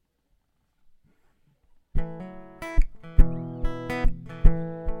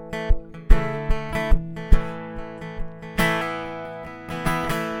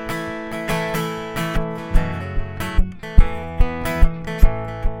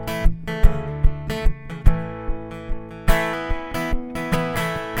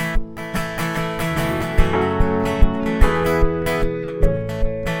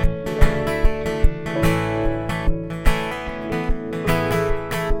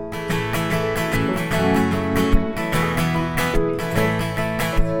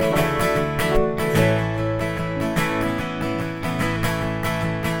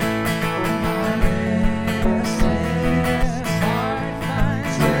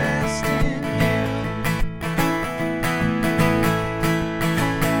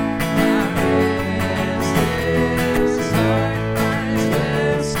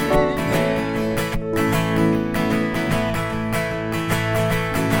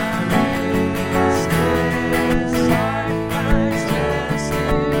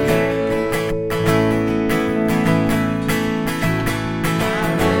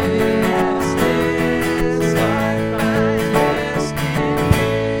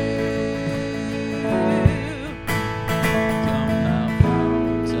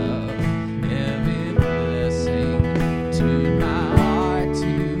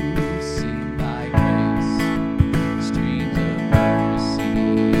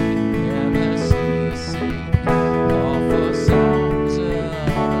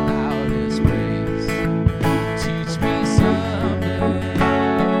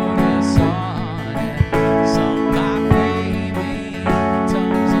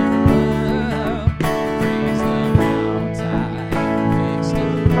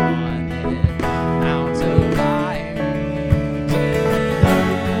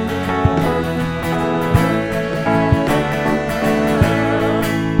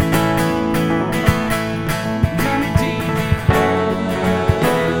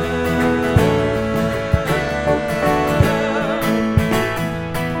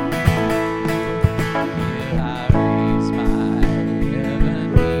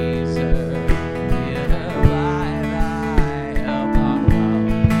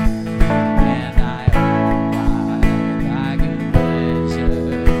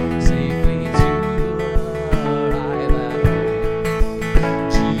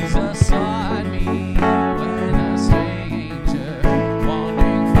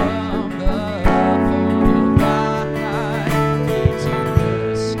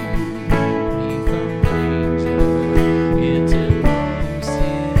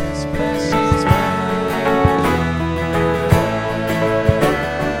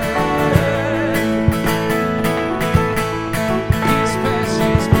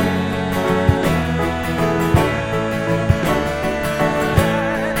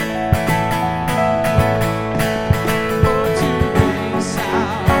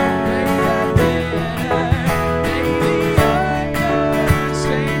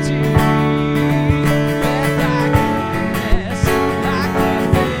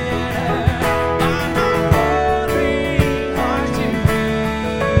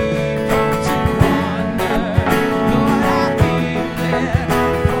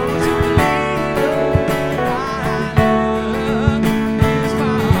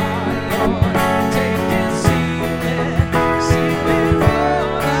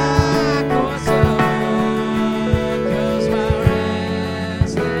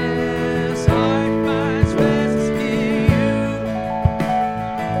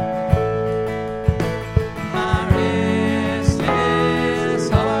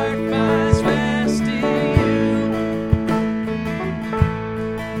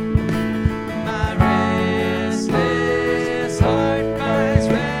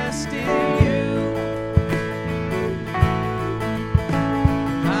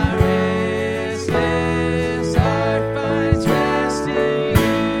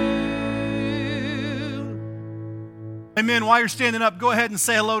while you're standing up, go ahead and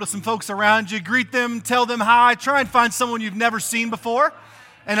say hello to some folks around you. Greet them, tell them hi. Try and find someone you've never seen before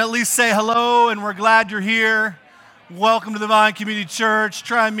and at least say hello, and we're glad you're here. Welcome to the Vine Community Church.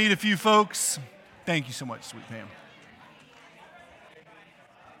 Try and meet a few folks. Thank you so much, sweet Pam.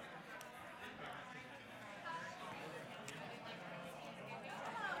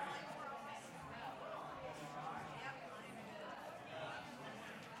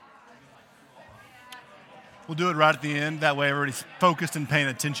 We'll do it right at the end. That way everybody's focused and paying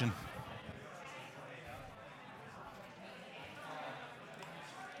attention.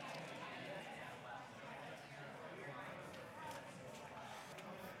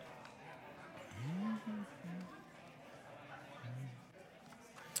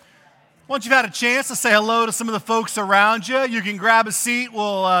 Once you've had a chance to say hello to some of the folks around you, you can grab a seat.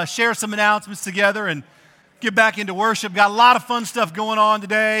 We'll share some announcements together and get back into worship. Got a lot of fun stuff going on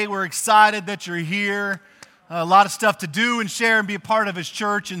today. We're excited that you're here. A lot of stuff to do and share and be a part of as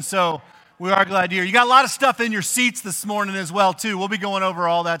church, and so we are glad you're here. You got a lot of stuff in your seats this morning as well, too. We'll be going over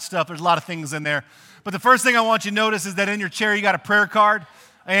all that stuff. There's a lot of things in there. But the first thing I want you to notice is that in your chair you got a prayer card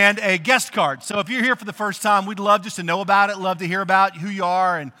and a guest card. So if you're here for the first time, we'd love just to know about it, love to hear about who you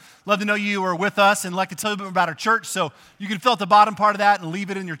are, and love to know you are with us, and like to tell you a bit about our church. So you can fill out the bottom part of that and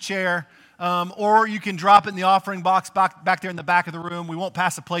leave it in your chair. Or you can drop it in the offering box back there in the back of the room. We won't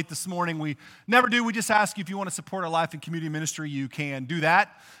pass a plate this morning. We never do. We just ask you if you want to support our life and community ministry, you can do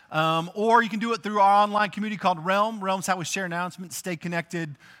that. Or you can do it through our online community called Realm. Realm's how we share announcements, stay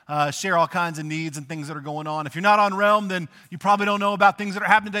connected, share all kinds of needs and things that are going on. If you're not on Realm, then you probably don't know about things that are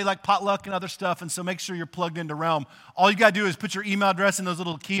happening today like potluck and other stuff, and so make sure you're plugged into Realm. All you got to do is put your email address in those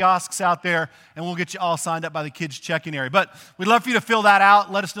little kiosks out there, and we'll get you all signed up by the kids' check-in area. But we'd love for you to fill that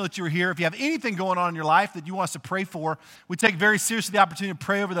out. Let us know that you were here. If you have anything going on in your life that you want us to pray for, we take very seriously the opportunity to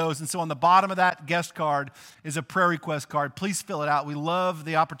pray over those, and so on the bottom of that guest card is a prayer request card. Please fill it out. We love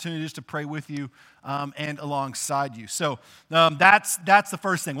the opportunity just to pray with you and alongside you. So that's the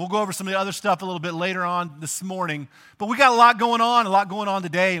first thing. We'll go over some of the other stuff a little bit later on this morning. But we got a lot going on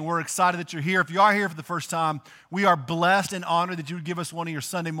today, and we're excited that you're here. If you are here for the first time, we are blessed and honored that you would give us one of your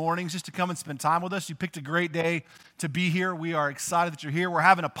Sunday mornings just to come and spend time with us. You picked a great day to be here. We are excited that you're here. We're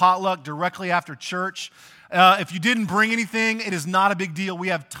having a potluck directly after church. If you didn't bring anything, it is not a big deal. We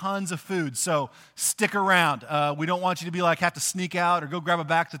have tons of food, so stick around. We don't want you to be like have to sneak out or go grab a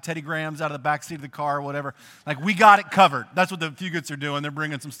box of Teddy Grahams out of the back seat of the car or whatever. Like, we got it covered. That's what the Fugits are doing. They're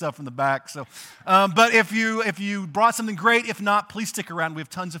bringing some stuff from the back. So, but if you brought something great, if not, please stick around. We have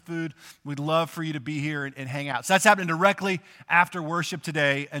tons of food. We'd love for you to be here and hang out. So that's happening directly after worship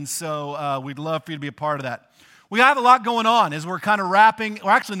today, and so we'd love for you to be a part of that. We have a lot going on as we're kind of we're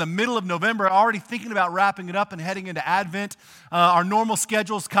actually in the middle of November, already thinking about wrapping it up and heading into Advent. Our normal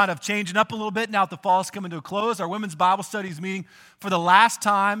schedule's kind of changing up a little bit now that the fall's coming to a close. Our women's Bible study is meeting for the last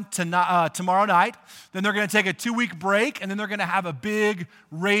time tomorrow night. Then they're going to take a 2-week break, and then they're going to have a big,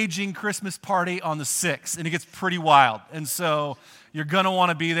 raging Christmas party on the 6th, and it gets pretty wild. And so you're going to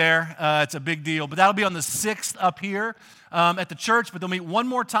want to be there. It's a big deal. But that'll be on the 6th up here at the church, but they'll meet one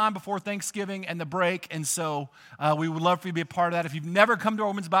more time before Thanksgiving and the break, and so we would love for you to be a part of that. If you've never come to our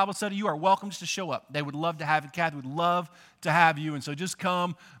women's Bible study, you are welcome just to show up. They would love to have you. Kathy would love to have you, and so just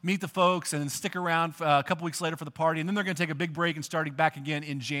come, meet the folks, and then stick around for a couple weeks later for the party, and then they're going to take a big break and starting back again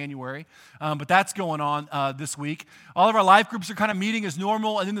in January, but that's going on this week. All of our life groups are kind of meeting as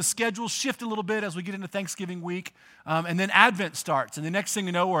normal, and then the schedules shift a little bit as we get into Thanksgiving week, and then Advent starts, and the next thing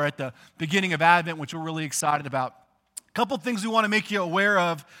you know, we're at the beginning of Advent, which we're really excited about. A couple things we want to make you aware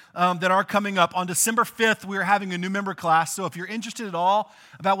of that are coming up. On December 5th, we're having a new member class. So if you're interested at all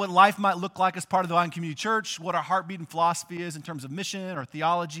about what life might look like as part of the Vine Community Church, what our heartbeat and philosophy is in terms of mission or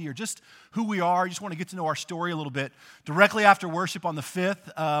theology or just who we are, you just want to get to know our story a little bit, directly after worship on the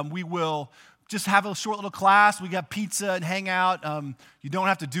 5th, we will just have a short little class. We got pizza and hang out. You don't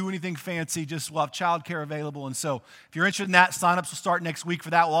have to do anything fancy. Just we'll have childcare available. And so if you're interested in that, signups will start next week for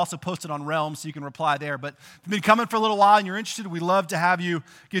that. We'll also post it on Realm so you can reply there. But if you've been coming for a little while and you're interested, we'd love to have you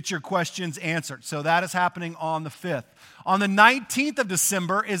get your questions answered. So that is happening on the 5th. On the 19th of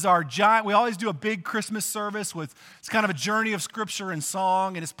December is our giant, we always do a big Christmas service it's kind of a journey of scripture and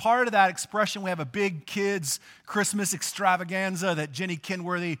song. And as part of that expression, we have a big kids Christmas extravaganza that Jenny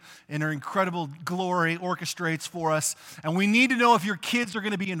Kenworthy in her incredible glory orchestrates for us. And we need to know if your kids are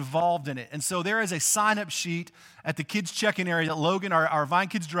going to be involved in it. And so there is a sign-up sheet at the kids check-in area that Logan, our Vine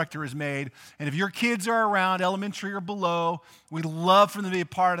Kids director, has made. And if your kids are around, elementary or below, we'd love for them to be a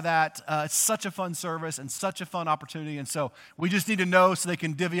part of that. It's such a fun service and such a fun opportunity. And so we just need to know so they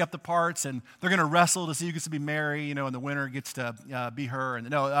can divvy up the parts, and they're going to wrestle to see who gets to be Mary, and the winner gets to be her. And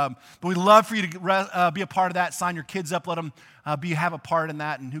but we'd love for you to be a part of that. Sign your kids up, let them have a part in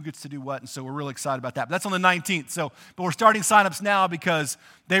that, and who gets to do what. And so we're really excited about that. But that's on the 19th. But we're starting signups now because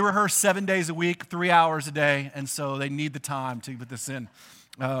they rehearse 7 days a week, 3 hours a day, and so they need the time to put this in.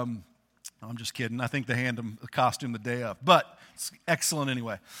 I'm just kidding. I think they hand them a costume the day of, but it's excellent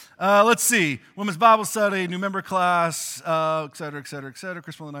anyway. Let's see. Women's Bible study, new member class, et cetera, et cetera, et cetera.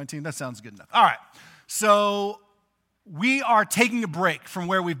 Christmas on the 19th. That sounds good enough. All right. So we are taking a break from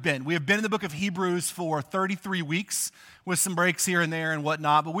where we've been. We have been in the book of Hebrews for 33 weeks with some breaks here and there and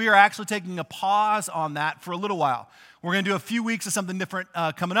whatnot, but we are actually taking a pause on that for a little while. We're going to do a few weeks of something different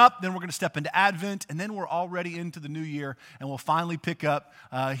coming up. Then we're going to step into Advent, and then we're already into the new year, and we'll finally pick up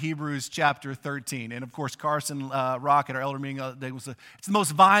Hebrews chapter 13. And, of course, Carson Rock at our elder meeting it's the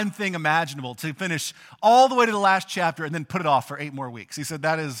most Vine thing imaginable to finish all the way to the last chapter and then put it off for 8 more weeks. He said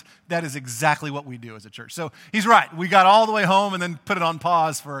that is exactly what we do as a church. So he's right. We got all the way home and then put it on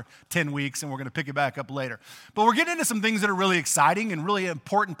pause for 10 weeks, and we're going to pick it back up later. But we're getting into some things that are really exciting and really an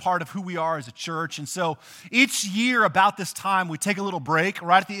important part of who we are as a church. And so each year about this time, we take a little break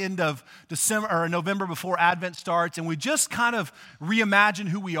right at the end of December or November before Advent starts, and we just kind of reimagine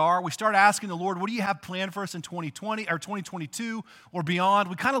who we are. We start asking the Lord, what do you have planned for us in 2020 or 2022 or beyond?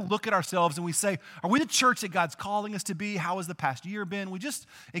 We kind of look at ourselves and we say, are we the church that God's calling us to be? How has the past year been? We just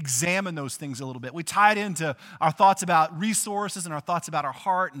examine those things a little bit. We tie it into our thoughts about resources and our thoughts about our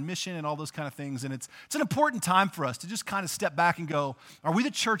heart and mission and all those kind of things, and it's an important time for us to just kind of step back and go, are we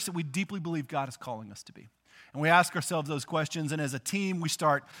the church that we deeply believe God is calling us to be? And we ask ourselves those questions, and as a team, we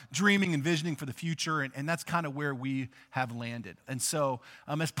start dreaming and visioning for the future, and that's kind of where we have landed. And so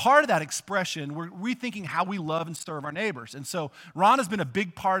as part of that expression, we're rethinking how we love and serve our neighbors. And so Ron has been a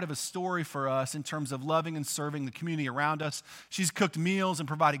big part of a story for us in terms of loving and serving the community around us. She's cooked meals and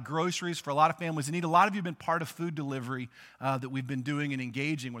provided groceries for a lot of families in need. A lot of you have been part of food delivery that we've been doing and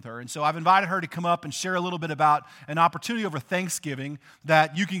engaging with her. And so I've invited her to come up and share a little bit about an opportunity over Thanksgiving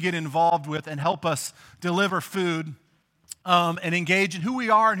that you can get involved with and help us deliver food and engage in who we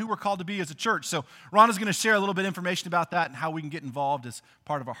are and who we're called to be as a church. So Ron is going to share a little bit of information about that and how we can get involved as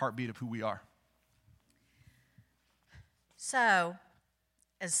part of our heartbeat of who we are. So,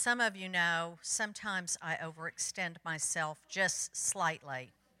 as some of you know, sometimes I overextend myself just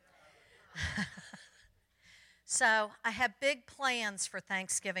slightly. So I have big plans for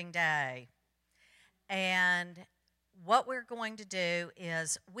Thanksgiving Day. And what we're going to do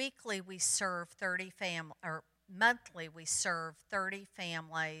is weekly we serve monthly we serve 30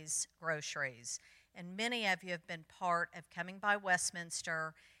 families groceries. And many of you have been part of coming by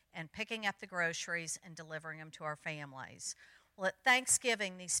Westminster and picking up the groceries and delivering them to our families. Well, at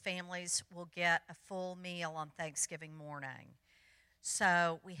Thanksgiving, these families will get a full meal on Thanksgiving morning.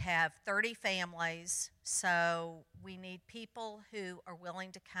 So we have 30 families, so we need people who are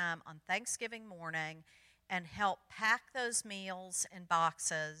willing to come on Thanksgiving morning and help pack those meals in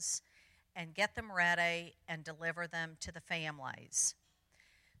boxes and get them ready and deliver them to the families.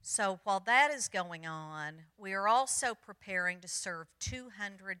 So while that is going on, we are also preparing to serve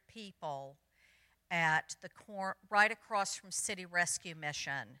 200 people at right across from City Rescue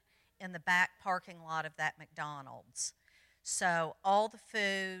Mission in the back parking lot of that McDonald's. So all the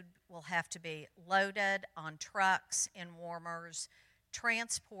food will have to be loaded on trucks in warmers,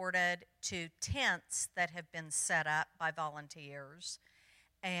 transported to tents that have been set up by volunteers,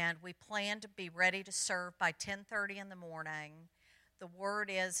 and we plan to be ready to serve by 10:30 in the morning. The word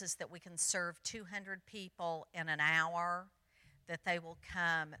is that we can serve 200 people in an hour, that they will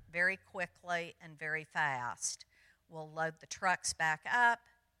come very quickly and very fast. We'll load the trucks back up,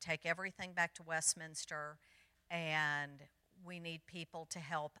 take everything back to Westminster, and we need people to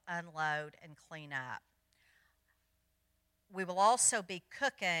help unload and clean up. We will also be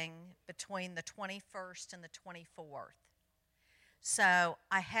cooking between the 21st and the 24th. So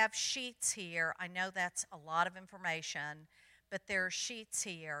I have sheets here. I know that's a lot of information, but there are sheets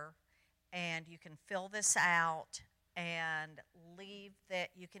here, and you can fill this out and leave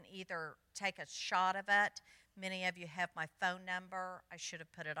that. You can either take a shot of it. Many of you have my phone number. I should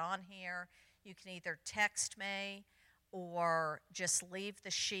have put it on here. You can either text me or just leave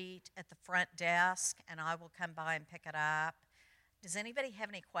the sheet at the front desk, and I will come by and pick it up. Does anybody have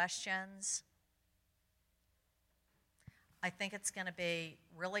any questions? I think it's going to be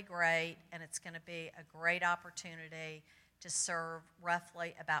really great, and it's going to be a great opportunity to serve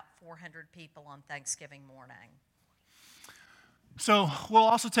roughly about 400 people on Thanksgiving morning. So we'll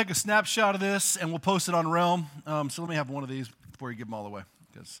also take a snapshot of this and we'll post it on Realm. So let me have one of these before you give them all away,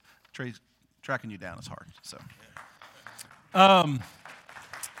 because tracking you down is hard. So,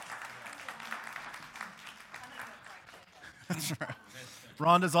 that's right.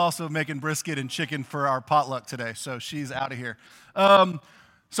 Rhonda's also making brisket and chicken for our potluck today, so she's out of here.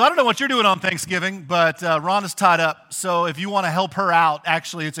 So I don't know what you're doing on Thanksgiving, but Rhonda's tied up. So if you want to help her out,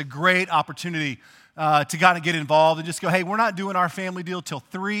 actually, it's a great opportunity to kind of get involved and just go, hey, we're not doing our family deal till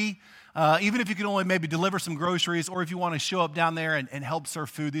 3. Even if you can only maybe deliver some groceries, or if you want to show up down there and help serve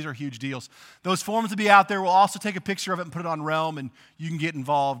food, these are huge deals. Those forms will be out there. We'll also take a picture of it and put it on Realm, and you can get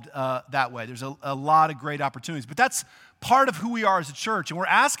involved that way. There's a lot of great opportunities. But that's part of who we are as a church. And we're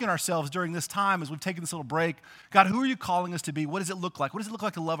asking ourselves during this time, as we've taken this little break, God, who are you calling us to be? What does it look like? What does it look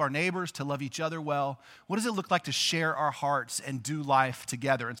like to love our neighbors, to love each other well? What does it look like to share our hearts and do life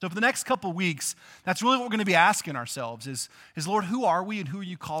together? And so for the next couple weeks, that's really what we're going to be asking ourselves is, Lord, who are we and who are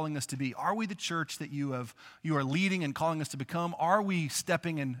you calling us to be? Are we the church that you are leading and calling us to become? Are we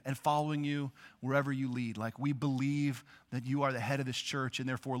stepping and following you wherever you lead? Like, we believe that you are the head of this church, and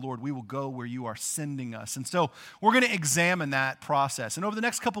therefore, Lord, we will go where you are sending us. And so we're going to examine that process. And over the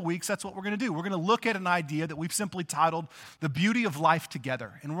next couple weeks, that's what we're going to do. We're going to look at an idea that we've simply titled The Beauty of Life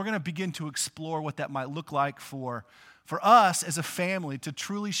Together. And we're going to begin to explore what that might look like for us as a family to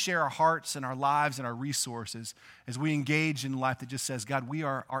truly share our hearts and our lives and our resources as we engage in life that just says, God, we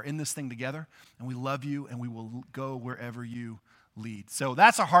are in this thing together, and we love you, and we will go wherever you lead. So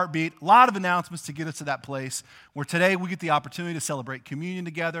that's our heartbeat. A lot of announcements to get us to that place where today we get the opportunity to celebrate communion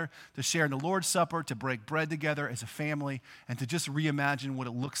together, to share in the Lord's Supper, to break bread together as a family, and to just reimagine what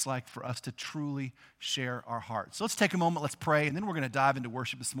it looks like for us to truly share our hearts. So let's take a moment, let's pray, and then we're going to dive into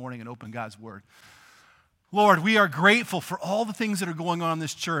worship this morning and open God's Word. Lord, we are grateful for all the things that are going on in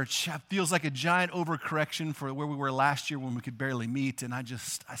this church. It feels like a giant overcorrection for where we were last year when we could barely meet, and I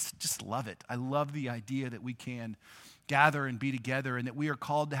just love it. I love the idea that we can gather and be together, and that we are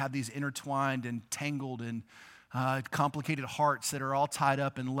called to have these intertwined and tangled and complicated hearts that are all tied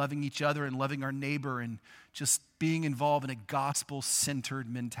up in loving each other and loving our neighbor and just being involved in a gospel-centered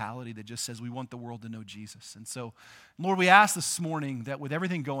mentality that just says we want the world to know Jesus. And so, Lord, we ask this morning that with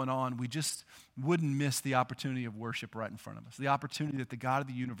everything going on, we just wouldn't miss the opportunity of worship right in front of us, the opportunity that the God of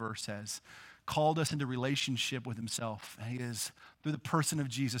the universe has called us into relationship with himself. And he has, through the person of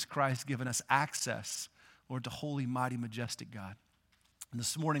Jesus Christ, given us access, Lord, to holy, mighty, majestic God. And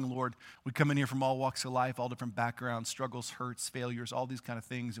this morning, Lord, we come in here from all walks of life, all different backgrounds, struggles, hurts, failures, all these kind of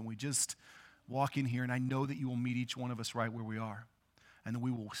things, and we just walk in here, and I know that you will meet each one of us right where we are, and that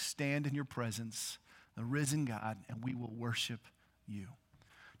we will stand in your presence, the risen God, and we will worship you.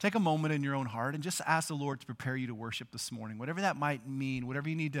 Take a moment in your own heart and just ask the Lord to prepare you to worship this morning, whatever that might mean, whatever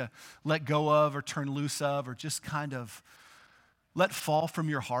you need to let go of or turn loose of or just kind of let fall from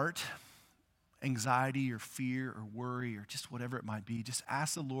your heart, anxiety or fear or worry or just whatever it might be. Just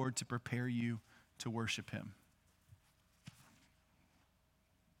ask the Lord to prepare you to worship him.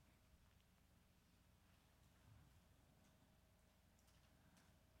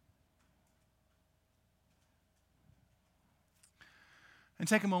 And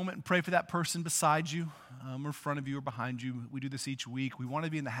take a moment and pray for that person beside you, or in front of you or behind you. We do this each week. We want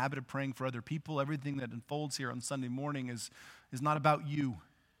to be in the habit of praying for other people. Everything that unfolds here on Sunday morning is not about you.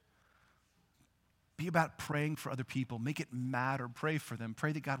 Be about praying for other people. Make it matter. Pray for them.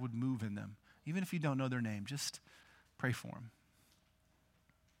 Pray that God would move in them. Even if you don't know their name, just pray for them.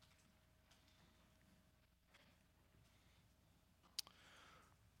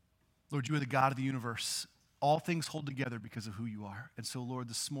 Lord, you are the God of the universe. All things hold together because of who you are. And so, Lord,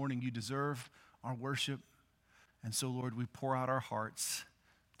 this morning you deserve our worship. And so, Lord, we pour out our hearts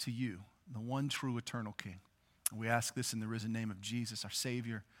to you, the one true eternal King. And we ask this in the risen name of Jesus, our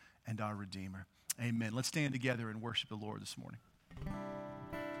Savior and our Redeemer. Amen. Let's stand together and worship the Lord this morning.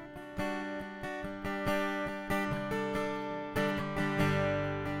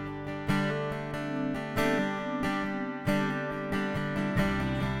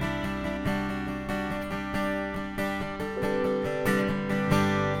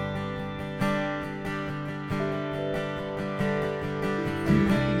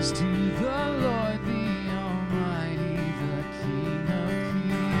 Praise to the Lord, the Almighty, the King of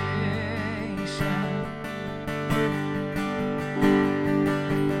creation.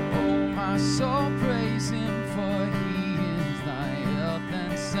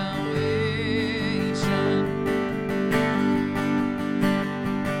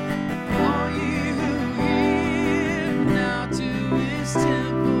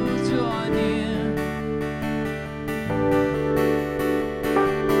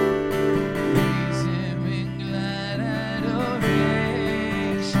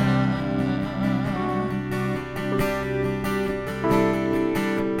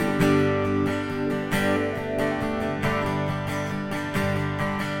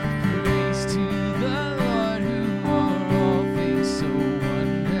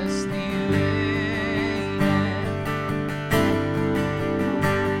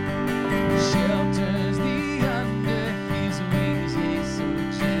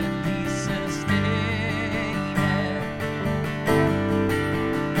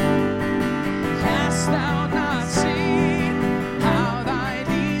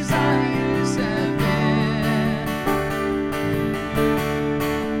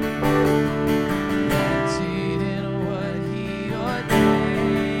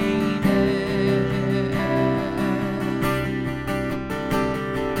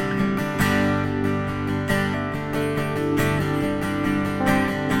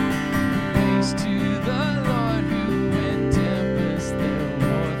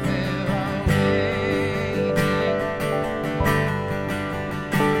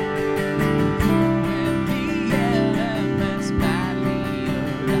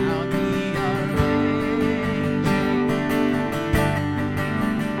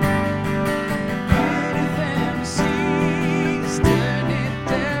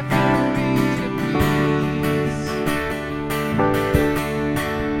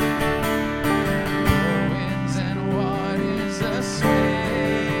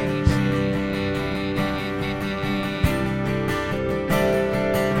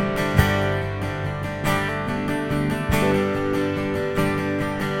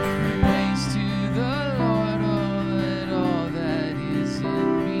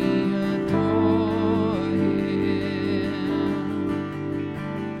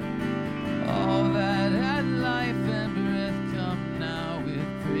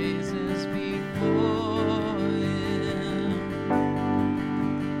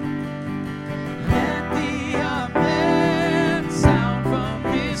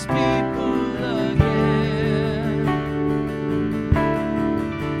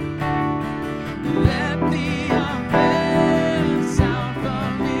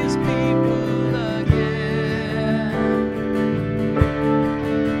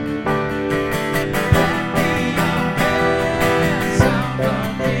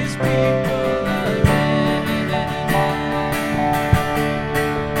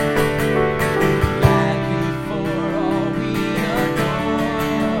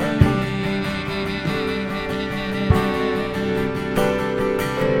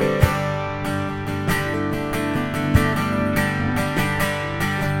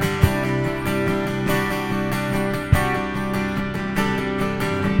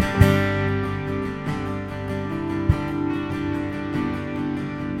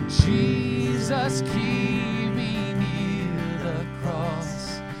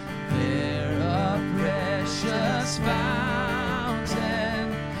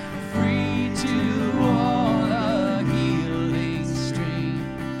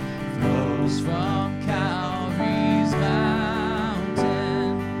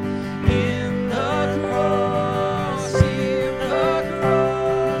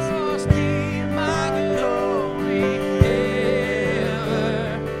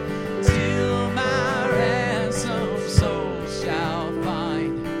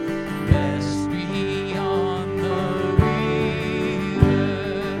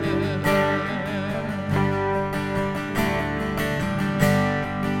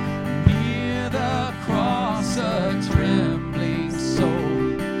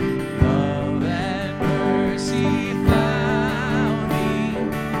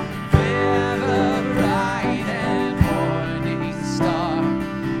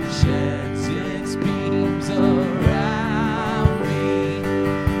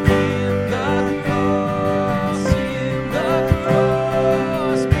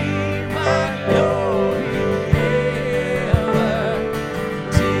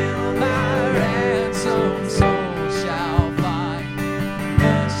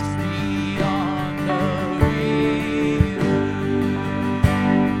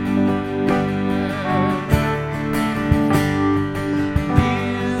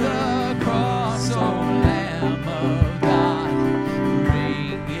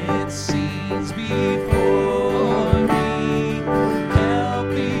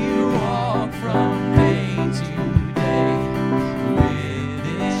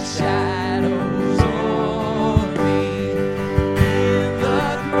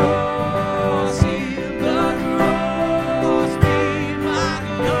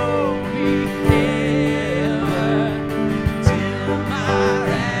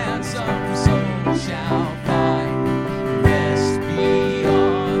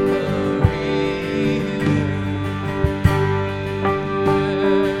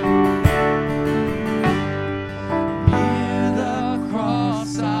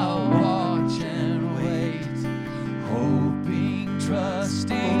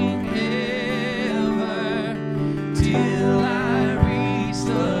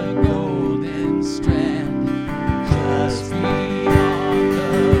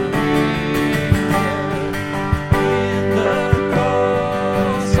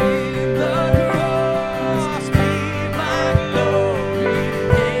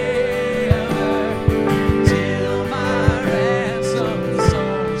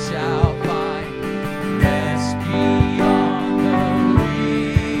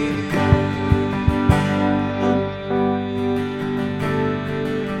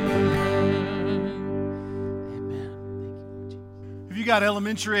 you got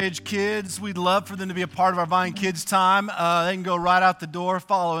elementary age kids, we'd love for them to be a part of our Vine Kids time. They can go right out the door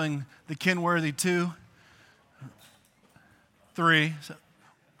following the Kenworthy 2, 3.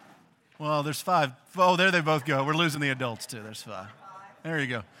 Well, there's 5. Oh, there they both go. We're losing the adults too. There's 5. There you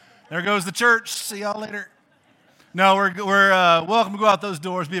go. There goes the church. See y'all later. No, we're welcome to go out those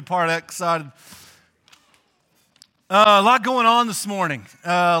doors, be a part of that. Excited. A lot going on this morning.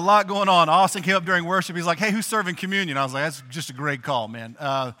 A lot going on. Austin came up during worship. He's like, hey, who's serving communion? I was like, that's just a great call, man.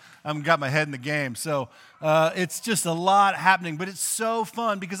 I haven't got my head in the game. So it's just a lot happening, but it's so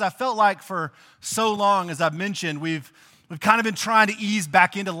fun because I felt like for so long, as I've mentioned, we've kind of been trying to ease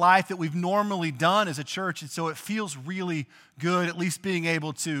back into life that we've normally done as a church. And so it feels really good, at least being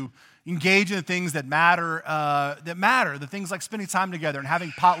able to engage in the things that matter, the things like spending time together and having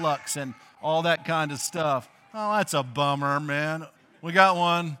potlucks and all that kind of stuff. Oh, that's a bummer, man. We got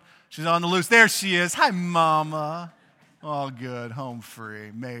one. She's on the loose. There she is. Hi, Mama. All good. Home free.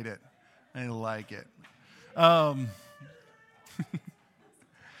 Made it. I like it.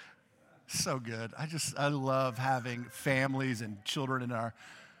 So good. I love having families and children in our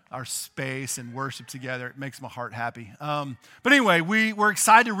space and worship together. It makes my heart happy. But anyway, we're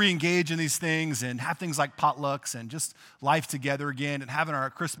excited to re-engage in these things and have things like potlucks and just life together again and having our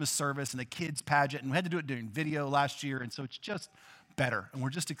Christmas service and the kids pageant. And we had to do it during video last year. And so it's just better. And we're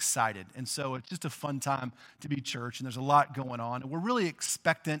just excited. And so it's just a fun time to be church. And there's a lot going on. And we're really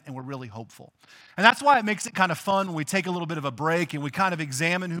expectant and we're really hopeful. And that's why it makes it kind of fun when we take a little bit of a break and we kind of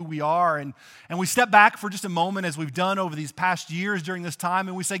examine who we are. And we step back for just a moment as we've done over these past years during this time.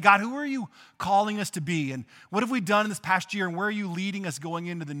 And we say, God, who are you calling us to be? And what have we done in this past year? And where are you leading us going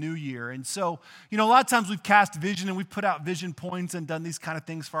into the new year? And so, a lot of times we've cast vision and we've put out vision points and done these kind of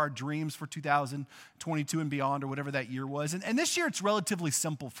things for our dreams for 2022 and beyond or whatever that year was. And this year it's relatively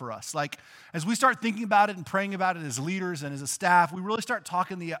simple for us. Like as we start thinking about it and praying about it as leaders and as a staff, we really start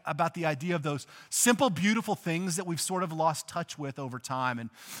talking about the idea of those simple, beautiful things that we've sort of lost touch with over time.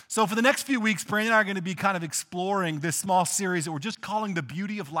 And so for the next few weeks, Brandon and I are going to be kind of exploring this small series that we're just calling The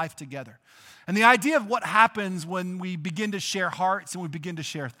Beauty of Life Together. And the idea of what happens when we begin to share hearts and we begin to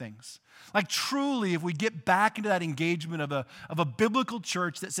share things. Like truly, if we get back into that engagement of a biblical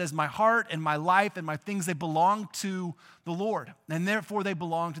church that says my heart and my life and my things, they belong to the Lord, and therefore they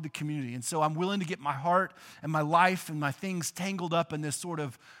belong to the community. And so I'm willing to get my heart and my life and my things tangled up in this sort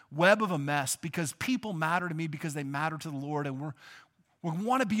of web of a mess because people matter to me because they matter to the Lord, and we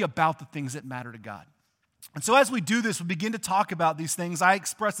want to be about the things that matter to God. And so as we do this, we begin to talk about these things. I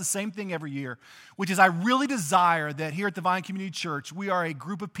express the same thing every year, which is I really desire that here at the Vine Community Church, we are a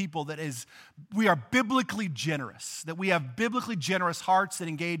group of people we are biblically generous, that we have biblically generous hearts that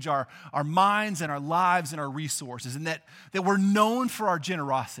engage our minds and our lives and our resources, and that we're known for our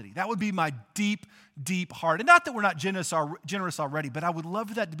generosity. That would be my deep heart. And not that we're not generous already, but I would love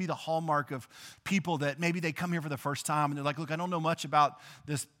for that to be the hallmark of people that maybe they come here for the first time and they're like, look, I don't know much about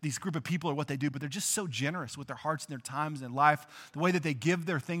these group of people or what they do, but they're just so generous with their hearts and their times and life, the way that they give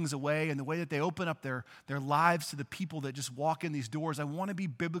their things away and the way that they open up their lives to the people that just walk in these doors. I want to be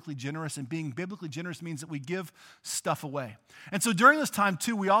biblically generous, and being biblically generous means that we give stuff away. And so during this time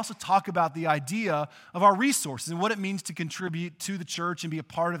too, we also talk about the idea of our resources and what it means to contribute to the church and be a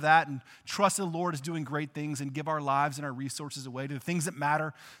part of that and trust the Lord is doing great things and give our lives and our resources away to the things that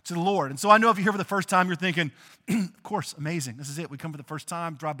matter to the Lord. And so I know if you're here for the first time, you're thinking, of course, amazing. This is it. We come for the first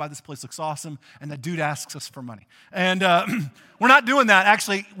time, drive by, this place looks awesome, and that dude asks us for money. And we're not doing that.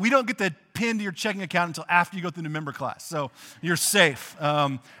 Actually, we don't get the pin to your checking account until after you go through the member class. So you're safe.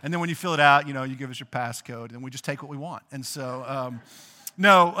 And then when you fill it out, you give us your passcode, and we just take what we want. And so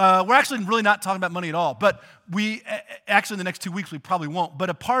no, we're actually really not talking about money at all. But we actually in the next 2 weeks we probably won't. But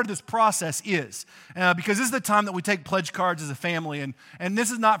a part of this process is because this is the time that we take pledge cards as a family, and this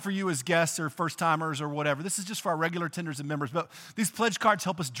is not for you as guests or first timers or whatever. This is just for our regular tenders and members. But these pledge cards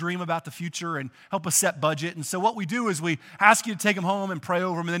help us dream about the future and help us set budget. And so what we do is we ask you to take them home and pray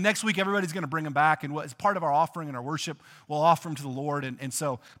over them. And then next week everybody's going to bring them back. And as part of our offering and our worship, we'll offer them to the Lord. And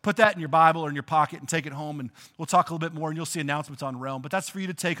so put that in your Bible or in your pocket and take it home. And we'll talk a little bit more, and you'll see announcements on Realm. But that's for you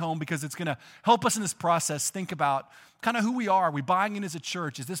to take home because it's going to help us in this process think about kind of who we are. Are we buying in as a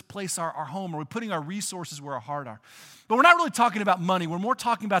church? Is this place our home? Are we putting our resources where our heart are? But we're not really talking about money. We're more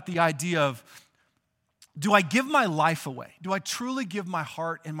talking about the idea of, do I give my life away? Do I truly give my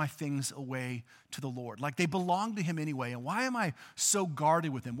heart and my things away to the Lord? Like they belong to Him anyway. And why am I so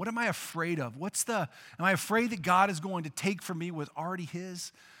guarded with Him? What am I afraid of? Am I afraid that God is going to take from me what's already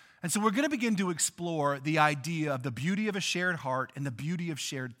His? And so we're going to begin to explore the idea of the beauty of a shared heart and the beauty of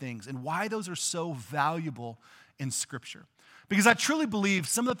shared things and why those are so valuable in Scripture. Because I truly believe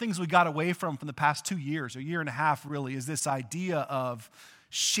some of the things we got away from the past 2 years, or year and a half really, is this idea of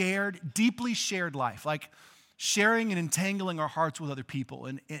deeply shared life, like sharing and entangling our hearts with other people.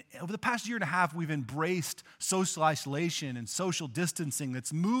 And over the past year and a half, we've embraced social isolation and social distancing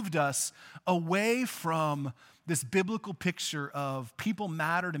that's moved us away from this biblical picture of people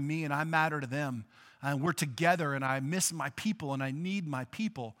matter to me and I matter to them. And we're together and I miss my people and I need my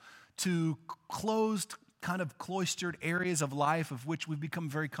people, to closed, kind of cloistered areas of life of which we've become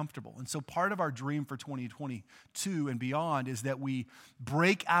very comfortable. And so part of our dream for 2022 and beyond is that we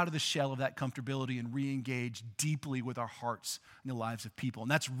break out of the shell of that comfortability and re-engage deeply with our hearts in the lives of people.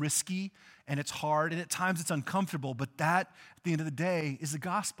 And that's risky and it's hard and at times it's uncomfortable, but that, at the end of the day, is the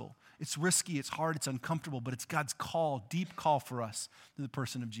gospel. It's risky, it's hard, it's uncomfortable, but it's God's call, deep call for us through the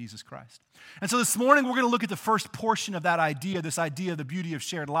person of Jesus Christ. And so this morning, we're going to look at the first portion of that idea, this idea of the beauty of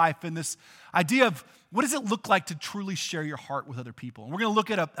shared life, and this idea of what does it look like to truly share your heart with other people. And we're going to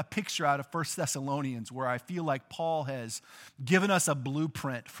look at a picture out of 1 Thessalonians where I feel like Paul has given us a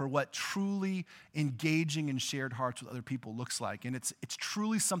blueprint for what truly engaging in shared hearts with other people looks like. And it's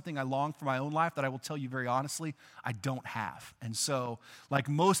truly something I long for my own life that I will tell you very honestly, I don't have. And so, like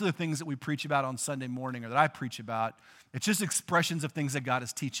most of the things that we preach about on Sunday morning or that I preach about, it's just expressions of things that God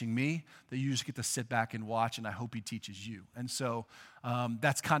is teaching me that you just get to sit back and watch, and I hope he teaches you. And so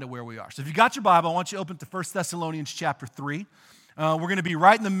that's kind of where we are. So if you got your Bible, I want you to open to 1 Thessalonians chapter 3. We're going to be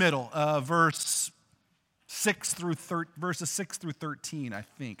right in the middle, verses 6 through 13, I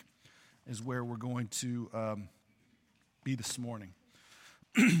think, is where we're going to be this morning.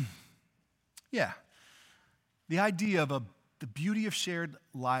 Yeah. The idea of the beauty of shared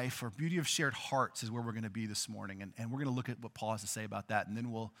life or beauty of shared hearts is where we're going to be this morning. And we're going to look at what Paul has to say about that, and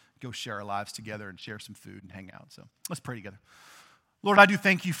then we'll go share our lives together and share some food and hang out. So let's pray together. Lord, I do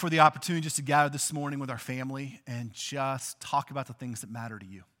thank you for the opportunity just to gather this morning with our family and just talk about the things that matter to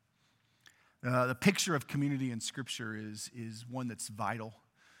you. The picture of community in Scripture is one that's vital.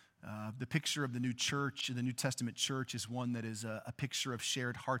 The picture of the new church, the New Testament church, is one that is a picture of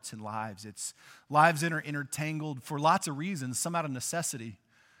shared hearts and lives. It's lives that are intertangled for lots of reasons, some out of necessity,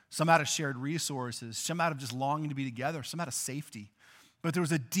 some out of shared resources, some out of just longing to be together, some out of safety. But there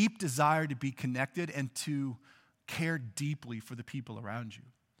was a deep desire to be connected and to care deeply for the people around you.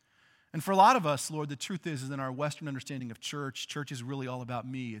 And for a lot of us, Lord, the truth is in our Western understanding of church is really all about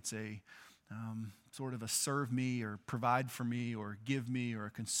me. It's a sort of a serve me or provide for me or give me or a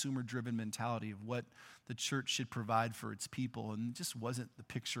consumer-driven mentality of what the church should provide for its people. And it just wasn't the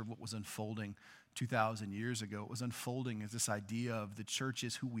picture of what was unfolding 2,000 years ago. It was unfolding as this idea of the church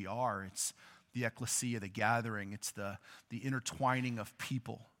is who we are. It's the ecclesia, the gathering. It's the intertwining of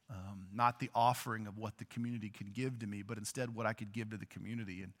people, not the offering of what the community could give to me, but instead what I could give to the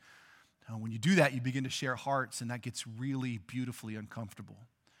community. And when you do that, you begin to share hearts, and that gets really beautifully uncomfortable.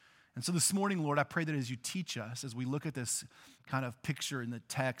 And so this morning, Lord, I pray that as you teach us, as we look at this kind of picture in the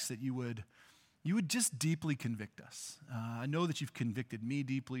text, that you would just deeply convict us. I know that you've convicted me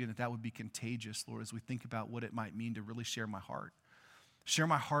deeply, and that would be contagious, Lord, as we think about what it might mean to really share my heart. Share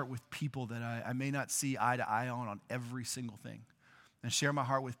my heart with people that I may not see eye to eye on every single thing. And share my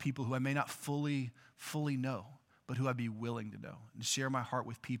heart with people who I may not fully know, but who I'd be willing to know. And share my heart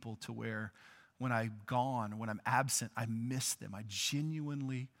with people to where when I'm gone, when I'm absent, I miss them. I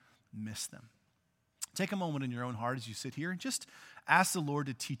genuinely miss them. Take a moment in your own heart as you sit here and just ask the Lord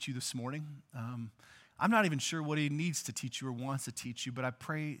to teach you this morning. I'm not even sure what he needs to teach you or wants to teach you, but I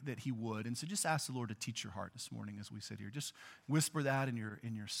pray that he would. And so just ask the Lord to teach your heart this morning as we sit here. Just whisper that in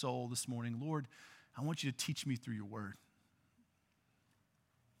your soul this morning. Lord, I want you to teach me through your word.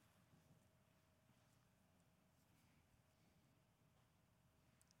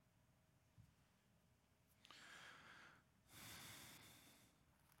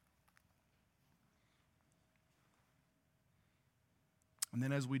 And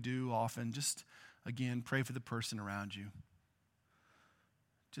then as we do often, just, again, pray for the person around you.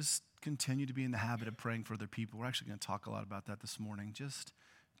 Just continue to be in the habit of praying for other people. We're actually going to talk a lot about that this morning. Just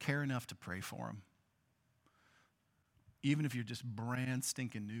care enough to pray for them. Even if you're just brand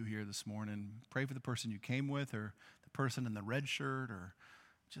stinking new here this morning, pray for the person you came with or the person in the red shirt, or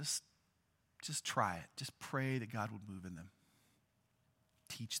just try it. Just pray that God would move in them.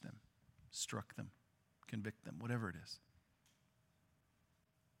 Teach them, instruct them, convict them, whatever it is.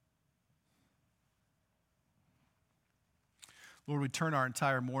 Lord, we turn our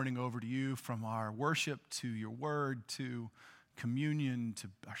entire morning over to you, from our worship to your word to communion to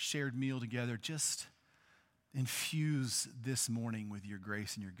our shared meal together. Just infuse this morning with your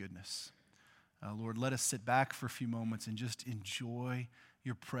grace and your goodness. Lord, let us sit back for a few moments and just enjoy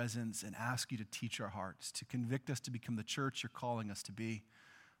your presence and ask you to teach our hearts, to convict us to become the church you're calling us to be,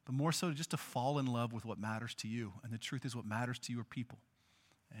 but more so just to fall in love with what matters to you. And the truth is what matters to your people.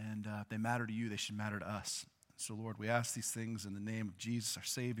 And if they matter to you, they should matter to us. So, Lord, we ask these things in the name of Jesus, our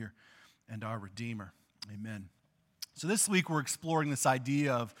Savior and our Redeemer. Amen. So this week we're exploring this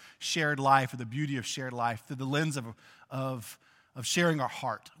idea of shared life, or the beauty of shared life, through the lens of sharing our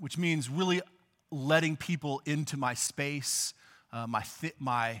heart, which means really letting people into my space,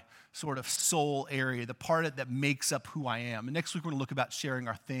 my sort of soul area, the part that makes up who I am. And next week we're going to look about sharing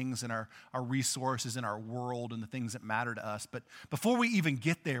our things and our resources and our world and the things that matter to us. But before we even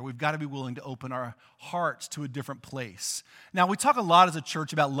get there, we've got to be willing to open our hearts to a different place. Now, we talk a lot as a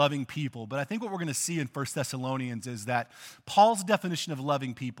church about loving people, but I think what we're going to see in 1 Thessalonians is that Paul's definition of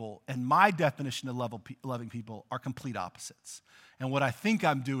loving people and my definition of loving people are complete opposites. And what I think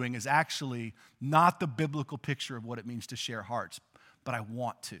I'm doing is actually not the biblical picture of what it means to share hearts, but I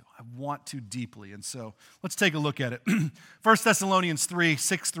want to deeply. And so let's take a look at it. 1 Thessalonians 3,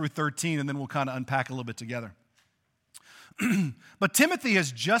 6 through 13, and then we'll kind of unpack a little bit together. But Timothy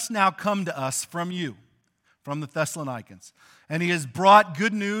has just now come to us from you, from the Thessalonians, and he has brought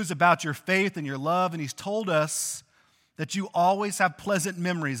good news about your faith and your love, and he's told us that you always have pleasant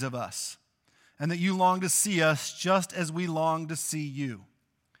memories of us, and that you long to see us just as we long to see you.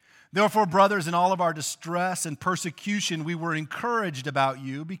 Therefore, brothers, in all of our distress and persecution, we were encouraged about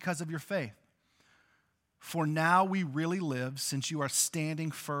you because of your faith. For now we really live, since you are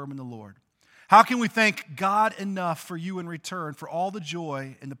standing firm in the Lord. How can we thank God enough for you in return for all the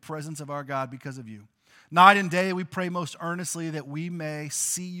joy in the presence of our God because of you? Night and day we pray most earnestly that we may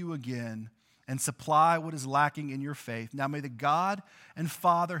see you again and supply what is lacking in your faith. Now may the God and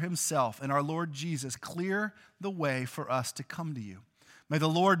Father himself and our Lord Jesus clear the way for us to come to you. May the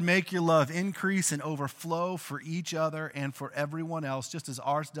Lord make your love increase and overflow for each other and for everyone else, just as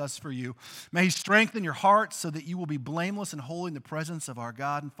ours does for you. May he strengthen your hearts so that you will be blameless and holy in the presence of our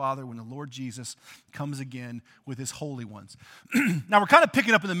God and Father when the Lord Jesus comes again with his holy ones. Now, we're kind of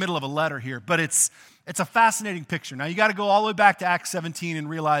picking up in the middle of a letter here, but it's a fascinating picture. Now, you got to go all the way back to Acts 17 and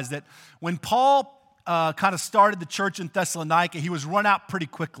realize that when Paul kind of started the church in Thessalonica, he was run out pretty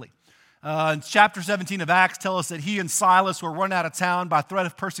quickly. In chapter 17 of Acts tell us that he and Silas were run out of town by threat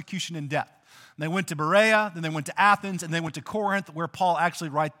of persecution and death. And they went to Berea, then they went to Athens, and they went to Corinth, where Paul actually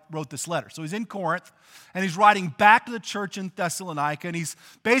wrote this letter. So he's in Corinth, and he's writing back to the church in Thessalonica, and he's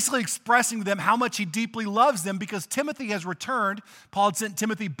basically expressing to them how much he deeply loves them because Timothy has returned. Paul had sent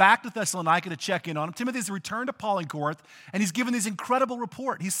Timothy back to Thessalonica to check in on him. Timothy has returned to Paul in Corinth, and he's given this incredible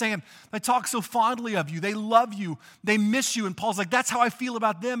report. He's saying, they talk so fondly of you, they love you, they miss you, and Paul's like, that's how I feel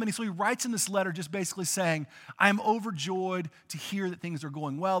about them. And so he writes in this letter just basically saying, I am overjoyed to hear that things are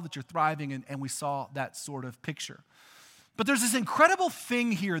going well, that you're thriving, and we saw that sort of picture. But there's this incredible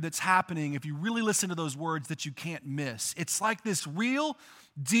thing here that's happening if you really listen to those words that you can't miss. It's like this real,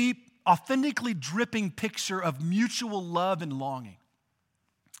 deep, authentically dripping picture of mutual love and longing.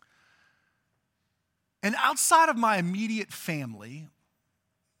 And outside of my immediate family,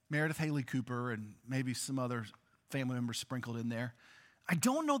 Meredith Haley Cooper and maybe some other family members sprinkled in there, I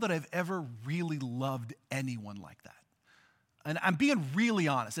don't know that I've ever really loved anyone like that. And I'm being really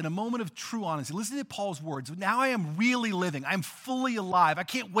honest, in a moment of true honesty. Listen to Paul's words. Now I am really living. I'm fully alive. I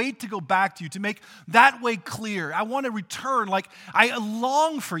can't wait to go back to you, to make that way clear. I want to return. Like, I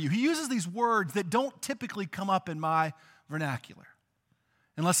long for you. He uses these words that don't typically come up in my vernacular,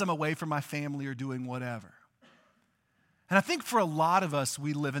 unless I'm away from my family or doing whatever. And I think for a lot of us,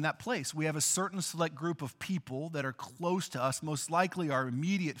 we live in that place. We have a certain select group of people that are close to us, most likely our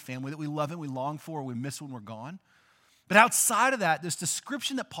immediate family, that we love and we long for, or we miss when we're gone. But outside of that, this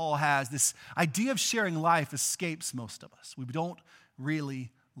description that Paul has, this idea of sharing life escapes most of us. We don't really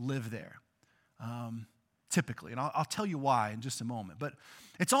live there, typically. And I'll tell you why in just a moment. But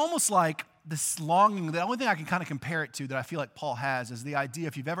it's almost like this longing, the only thing I can kind of compare it to that I feel like Paul has is the idea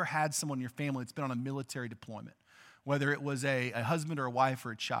if you've ever had someone in your family that's been on a military deployment, whether it was a husband or a wife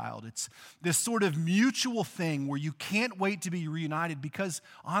or a child. It's this sort of mutual thing where you can't wait to be reunited because,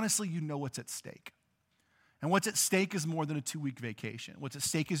 honestly, you know what's at stake. And what's at stake is more than a 2-week vacation. What's at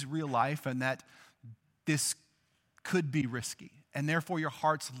stake is real life, and that this could be risky. And therefore, your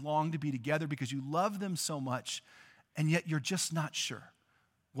hearts long to be together because you love them so much, and yet you're just not sure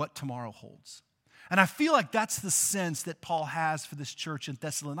what tomorrow holds. And I feel like that's the sense that Paul has for this church in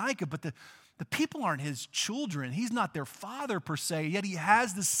Thessalonica, but the people aren't his children. He's not their father per se, yet he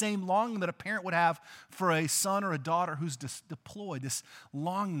has the same longing that a parent would have for a son or a daughter who's deployed, this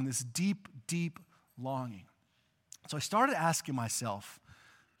longing, this deep, deep longing. So I started asking myself,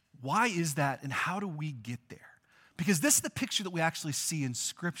 why is that and how do we get there? because this is the picture that we actually see in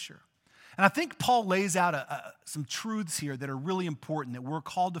Scripture. And I think Paul lays out some truths here that are really important, that we're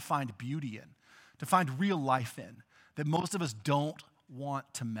called to find beauty in, to find real life in, that most of us don't want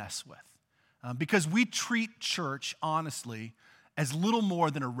to mess with. Because we treat church, honestly, as little more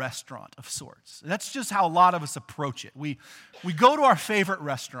than a restaurant of sorts. That's just how a lot of us approach it. We go to our favorite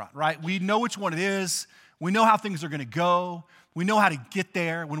restaurant, right? We know which one it is. We know how things are going to go. We know how to get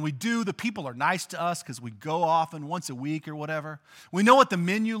there. When we do, the people are nice to us because we go often, once a week or whatever. We know what the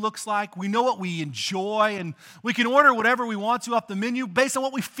menu looks like. We know what we enjoy, and we can order whatever we want to off the menu based on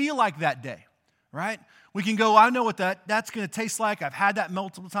what we feel like that day, right? We can go, I know what that's going to taste like. I've had that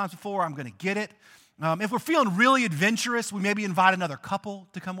multiple times before. I'm going to get it. If we're feeling really adventurous, we maybe invite another couple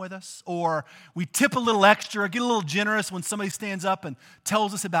to come with us, or we tip a little extra, get a little generous when somebody stands up and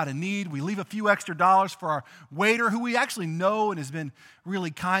tells us about a need. We leave a few extra dollars for our waiter, who we actually know and has been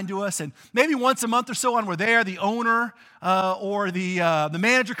really kind to us. And maybe once a month or so when we're there, the owner or the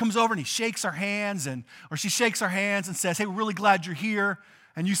manager comes over and he shakes our hands, or she shakes our hands and says, hey, we're really glad you're here.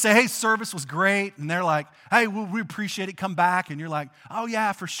 And you say, hey, service was great. And they're like, hey, we appreciate it. Come back. And you're like, oh,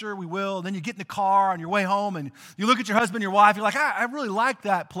 yeah, for sure we will. And then you get in the car on your way home and you look at your husband, your wife. You're like, I really like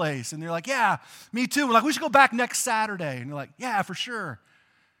that place. And they're like, yeah, me too. We're like, we should go back next Saturday. And you're like, yeah, for sure.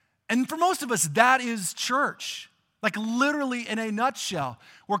 And for most of us, that is church. Like literally in a nutshell.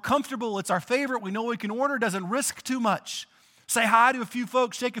 We're comfortable. It's our favorite. We know we can order. Doesn't risk too much. Say hi to a few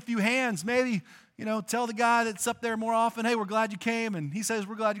folks. Shake a few hands. Maybe tell the guy that's up there more often, hey, we're glad you came. And he says,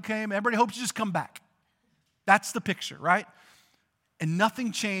 we're glad you came. Everybody hopes you just come back. That's the picture, right? And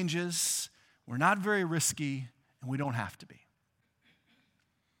nothing changes. We're not very risky, and we don't have to be.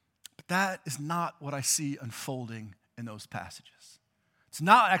 But that is not what I see unfolding in those passages. It's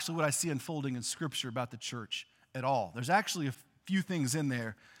not actually what I see unfolding in Scripture about the church at all. There's actually a few things in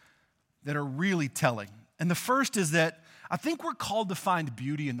there that are really telling. And the first is that I think we're called to find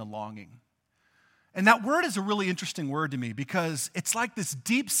beauty in the longing. And that word is a really interesting word to me because it's like this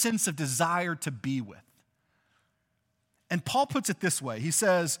deep sense of desire to be with. And Paul puts it this way. He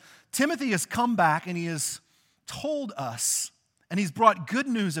says, Timothy has come back and he has told us, and he's brought good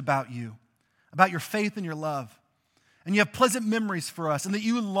news about you, about your faith and your love. And you have pleasant memories for us, and that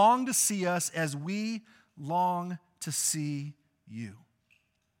you long to see us as we long to see you.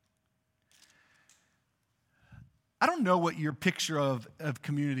 I don't know what your picture of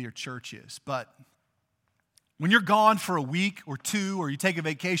community or church is, but when you're gone for a week or two, or you take a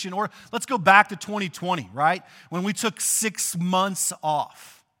vacation, or let's go back to 2020, right? When we took 6 months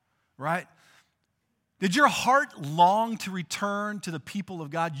off, right? Did your heart long to return to the people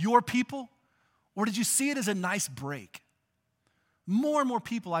of God, your people? Or did you see it as a nice break? More and more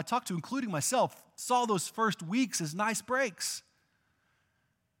people I talked to, including myself, saw those first weeks as nice breaks.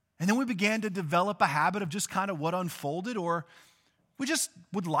 And then we began to develop a habit of just kind of what unfolded, or we just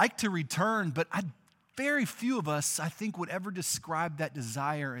would like to return, but very few of us, I think, would ever describe that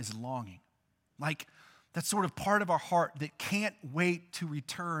desire as longing. Like that's sort of part of our heart that can't wait to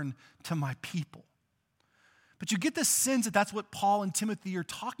return to my people. But you get this sense that that's what Paul and Timothy are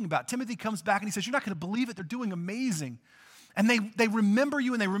talking about. Timothy comes back and he says, you're not going to believe it. They're doing amazing. And they remember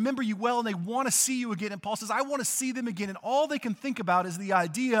you, and they remember you well, and they want to see you again. And Paul says, I want to see them again. And all they can think about is the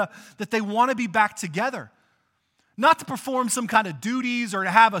idea that they want to be back together. Not to perform some kind of duties or to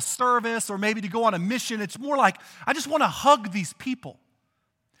have a service or maybe to go on a mission. It's more like, I just want to hug these people.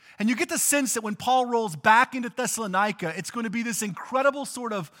 And you get the sense that when Paul rolls back into Thessalonica, it's going to be this incredible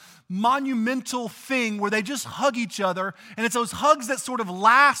sort of monumental thing where they just hug each other. And it's those hugs that sort of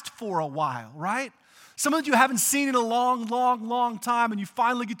last for a while, right? Some of you haven't seen in a long, long, long time, and you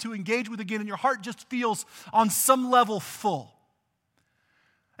finally get to engage with again, and your heart just feels on some level full.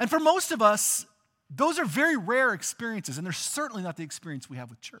 And for most of us, those are very rare experiences, and they're certainly not the experience we have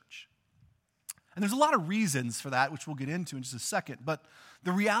with church. And there's a lot of reasons for that, which we'll get into in just a second. But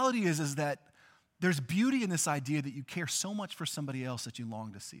the reality is that there's beauty in this idea that you care so much for somebody else that you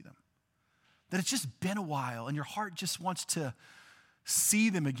long to see them. That it's just been a while, and your heart just wants to see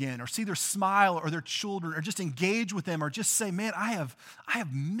them again, or see their smile, or their children, or just engage with them, or just say, man, I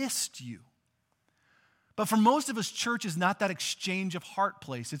have missed you. But for most of us, church is not that exchange of heart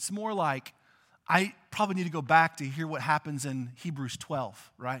place. It's more like, I probably need to go back to hear what happens in Hebrews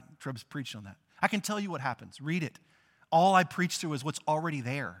 12, right? Treb's preached on that. I can tell you what happens. Read it. All I preach through is what's already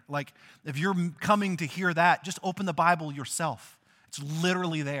there. Like, if you're coming to hear that, just open the Bible yourself. It's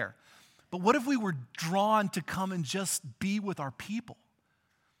literally there. But what if we were drawn to come and just be with our people?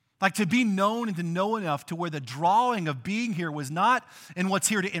 Like to be known and to know enough to where the drawing of being here was not in what's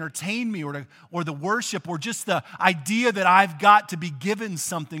here to entertain me or the worship or just the idea that I've got to be given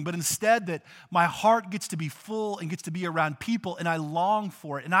something, but instead that my heart gets to be full and gets to be around people and I long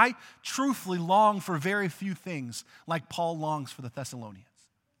for it. And I truthfully long for very few things like Paul longs for the Thessalonians.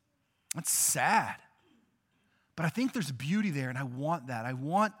 That's sad. But I think there's beauty there and I want that. I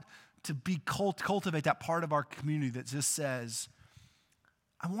want to be cultivate that part of our community that just says,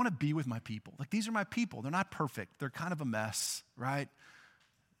 I want to be with my people. Like, these are my people. They're not perfect. They're kind of a mess, right?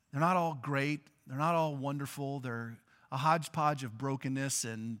 They're not all great. They're not all wonderful. They're a hodgepodge of brokenness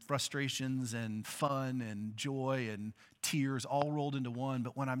and frustrations and fun and joy and tears all rolled into one.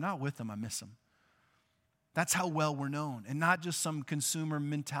 But when I'm not with them, I miss them. That's how well we're known. And not just some consumer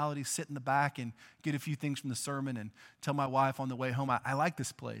mentality, sit in the back and get a few things from the sermon and tell my wife on the way home, I like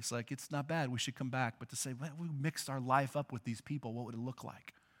this place. Like, it's not bad. We should come back. But to say, well, we mixed our life up with these people, what would it look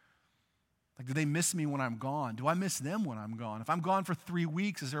like? Like, do they miss me when I'm gone? Do I miss them when I'm gone? If I'm gone for 3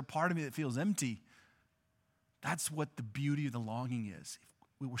 weeks, is there a part of me that feels empty? That's what the beauty of the longing is.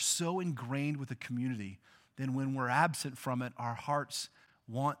 If we were so ingrained with the community, then when we're absent from it, our hearts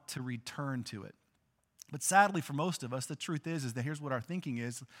want to return to it. But sadly, for most of us, the truth is that here's what our thinking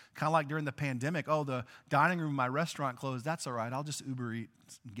is. Kind of like during the pandemic, oh, the dining room in my restaurant closed. That's all right. I'll just Uber Eat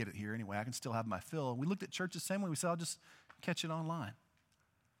and get it here anyway. I can still have my fill. And we looked at church the same way. We said, I'll just catch it online.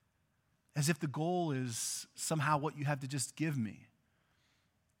 As if the goal is somehow what you have to just give me.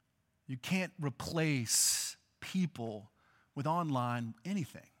 You can't replace people with online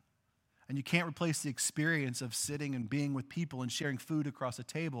anything. And you can't replace the experience of sitting and being with people and sharing food across a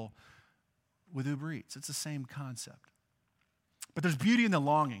table with Uber Eats. It's the same concept. But there's beauty in the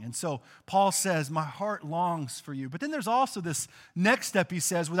longing. And so Paul says, my heart longs for you. But then there's also this next step he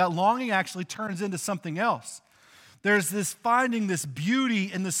says, where that longing actually turns into something else. There's this finding this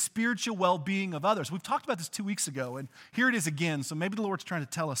beauty in the spiritual well-being of others. We've talked about this 2 weeks ago, and here it is again. So maybe the Lord's trying to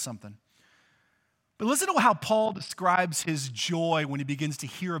tell us something. But listen to how Paul describes his joy when he begins to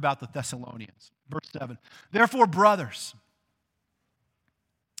hear about the Thessalonians. Verse 7, therefore, brothers,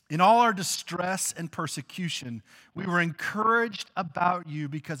 in all our distress and persecution, we were encouraged about you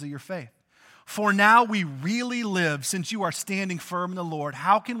because of your faith. For now we really live, since you are standing firm in the Lord.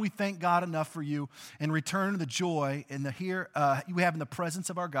 How can we thank God enough for you and return the joy in you have in the presence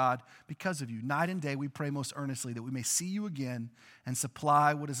of our God because of you? Night and day we pray most earnestly that we may see you again and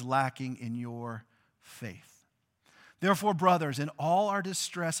supply what is lacking in your faith. Therefore, brothers, in all our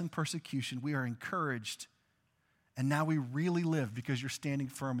distress and persecution, we are encouraged. And now we really live because you're standing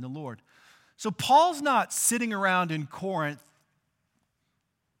firm in the Lord. So Paul's not sitting around in Corinth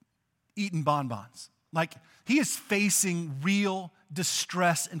eating bonbons. Like, he is facing real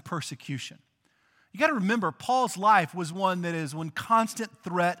distress and persecution. You got to remember, Paul's life was one that is one constant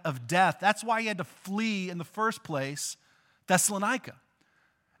threat of death. That's why he had to flee in the first place Thessalonica.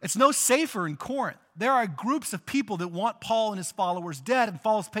 It's no safer in Corinth. There are groups of people that want Paul and his followers dead, and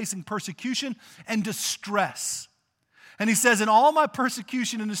Paul's facing persecution and distress. And he says, in all my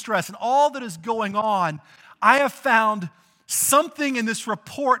persecution and distress and all that is going on, I have found something in this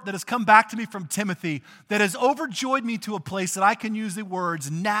report that has come back to me from Timothy that has overjoyed me to a place that I can use the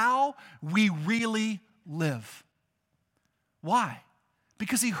words, now we really live. Why?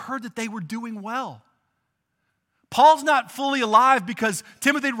 Because he heard that they were doing well. Paul's not fully alive because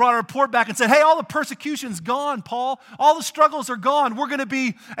Timothy brought a report back and said, hey, all the persecution's gone, Paul. All the struggles are gone. We're going to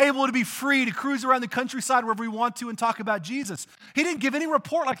be able to be free to cruise around the countryside wherever we want to and talk about Jesus. He didn't give any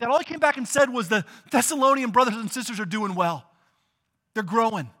report like that. All he came back and said was the Thessalonian brothers and sisters are doing well. They're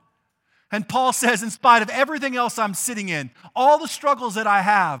growing. And Paul says, in spite of everything else I'm sitting in, all the struggles that I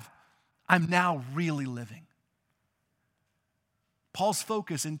have, I'm now really living. Paul's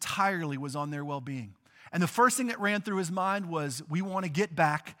focus entirely was on their well-being. And the first thing that ran through his mind was, we want to get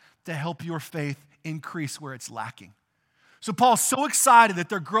back to help your faith increase where it's lacking. So Paul's so excited that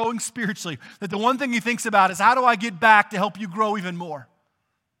they're growing spiritually that the one thing he thinks about is, how do I get back to help you grow even more?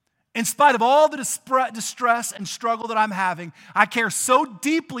 In spite of all the distress and struggle that I'm having, I care so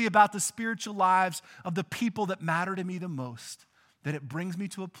deeply about the spiritual lives of the people that matter to me the most that it brings me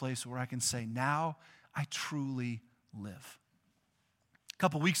to a place where I can say, now I truly live. A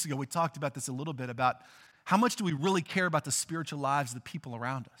couple weeks ago, we talked about this a little bit, about how much do we really care about the spiritual lives of the people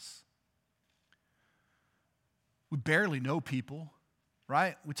around us? We barely know people,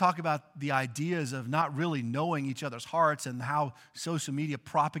 right? We talk about the ideas of not really knowing each other's hearts and how social media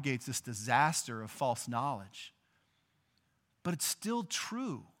propagates this disaster of false knowledge. But it's still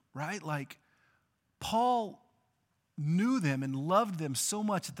true, right? Like, Paul knew them and loved them so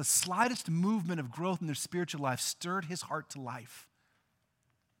much that the slightest movement of growth in their spiritual life stirred his heart to life.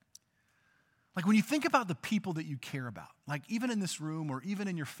 Like when you think about the people that you care about, like even in this room or even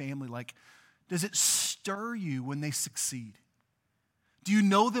in your family, like does it stir you when they succeed? Do you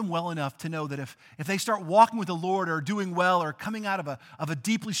know them well enough to know that if they start walking with the Lord or doing well or coming out of a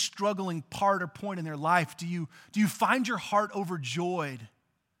deeply struggling part or point in their life, do you find your heart overjoyed?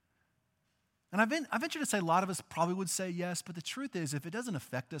 And I venture to say a lot of us probably would say yes, but the truth is if it doesn't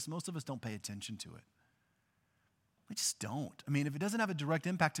affect us, most of us don't pay attention to it. We just don't. I mean, if it doesn't have a direct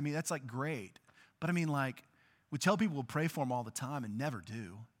impact to me, that's like great. But I mean, like, we tell people we'll pray for them all the time and never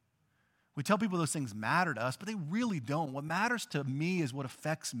do. We tell people those things matter to us, but they really don't. What matters to me is what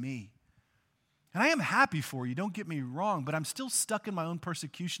affects me. And I am happy for you, don't get me wrong, but I'm still stuck in my own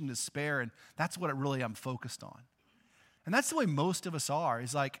persecution and despair, and that's what I'm focused on. And that's the way most of us are,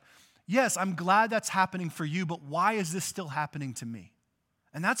 is like, yes, I'm glad that's happening for you, but why is this still happening to me?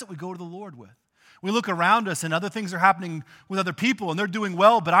 And that's what we go to the Lord with. We look around us and other things are happening with other people and they're doing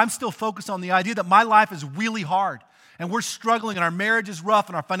well, but I'm still focused on the idea that my life is really hard and we're struggling and our marriage is rough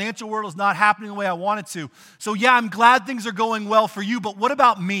and our financial world is not happening the way I want it to. So yeah, I'm glad things are going well for you, but what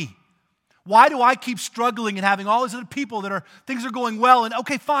about me? Why do I keep struggling and having all these other people things are going well and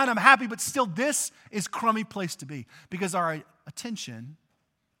okay, fine, I'm happy, but still this is a crummy place to be because our attention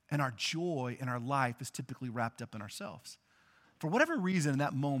and our joy in our life is typically wrapped up in ourselves. For whatever reason in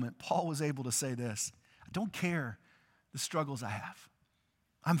that moment, Paul was able to say this, I don't care the struggles I have.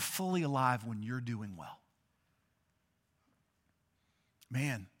 I'm fully alive when you're doing well.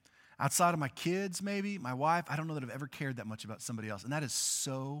 Man, outside of my kids maybe, my wife, I don't know that I've ever cared that much about somebody else. And that is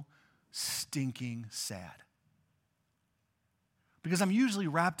so stinking sad. Because I'm usually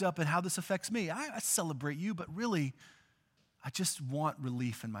wrapped up in how this affects me. I celebrate you, but really, I just want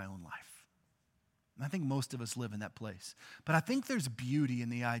relief in my own life. And I think most of us live in that place. But I think there's beauty in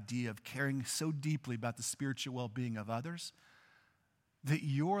the idea of caring so deeply about the spiritual well-being of others that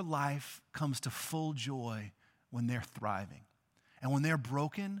your life comes to full joy when they're thriving. And when they're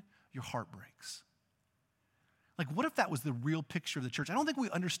broken, your heart breaks. Like, what if that was the real picture of the church? I don't think we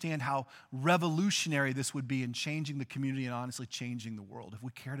understand how revolutionary this would be in changing the community and honestly changing the world if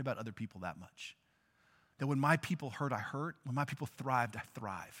we cared about other people that much. That when my people hurt, I hurt. When my people thrived, I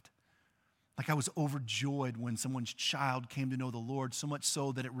thrived. Like I was overjoyed when someone's child came to know the Lord, so much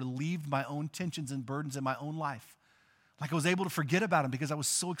so that it relieved my own tensions and burdens in my own life. Like I was able to forget about them because I was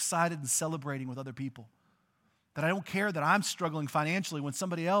so excited and celebrating with other people. That I don't care that I'm struggling financially when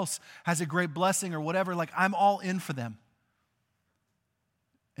somebody else has a great blessing or whatever, like I'm all in for them.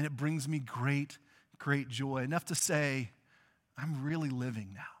 And it brings me great, great joy. Enough to say, I'm really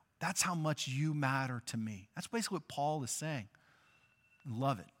living now. That's how much you matter to me. That's basically what Paul is saying. I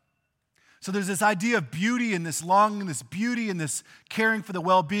love it. So there's this idea of beauty and this longing, this beauty and this caring for the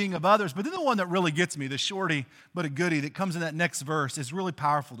well-being of others. But then the one that really gets me, the shorty but a goodie that comes in that next verse is really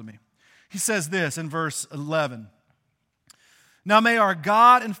powerful to me. He says this in verse 11. Now may our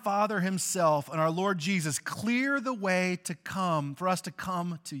God and Father himself and our Lord Jesus clear the way for us to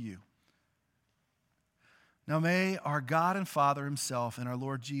come to you. Now may our God and Father himself and our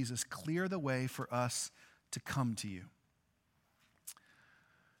Lord Jesus clear the way for us to come to you.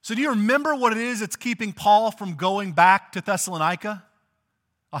 So do you remember what it is that's keeping Paul from going back to Thessalonica?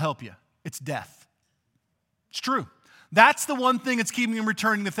 I'll help you. It's death. It's true. That's the one thing that's keeping him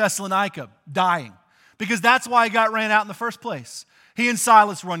returning to Thessalonica, dying. Because that's why he got ran out in the first place. He and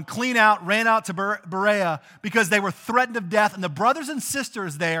Silas ran out to Berea because they were threatened of death, and the brothers and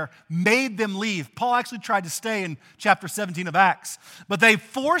sisters there made them leave. Paul actually tried to stay in chapter 17 of Acts, but they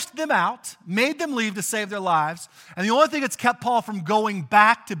forced them out, made them leave to save their lives, and the only thing that's kept Paul from going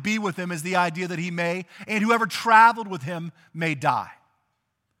back to be with them is the idea that he may, and whoever traveled with him may die.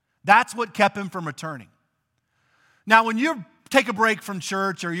 That's what kept him from returning. Now, when you take a break from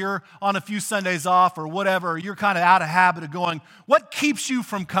church or you're on a few Sundays off or whatever, or you're kind of out of habit of going, what keeps you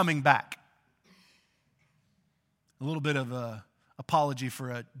from coming back? A little bit of an apology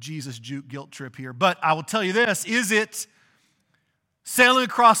for a Jesus juke guilt trip here, but I will tell you this, is it sailing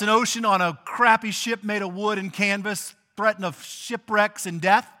across an ocean on a crappy ship made of wood and canvas, threatened of shipwrecks and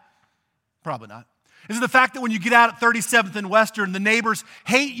death? Probably not. Is it the fact that when you get out at 37th and Western, the neighbors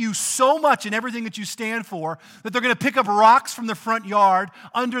hate you so much in everything that you stand for that they're going to pick up rocks from the front yard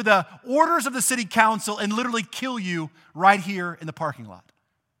under the orders of the city council and literally kill you right here in the parking lot?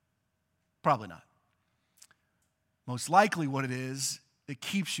 Probably not. Most likely what it is that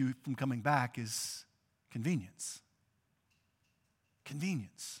keeps you from coming back is convenience.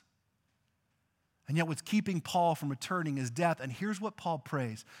 Convenience. And yet what's keeping Paul from returning is death. And here's what Paul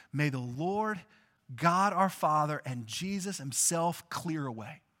prays. May the Lord God our Father and Jesus himself clear a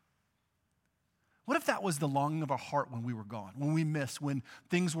way. What if that was the longing of our heart when we were gone, when we missed, when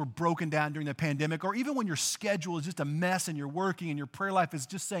things were broken down during the pandemic, or even when your schedule is just a mess and you're working and your prayer life is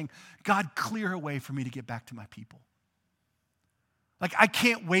just saying, God, clear a way for me to get back to my people. Like, I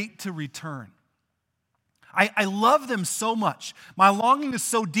can't wait to return. I love them so much. My longing is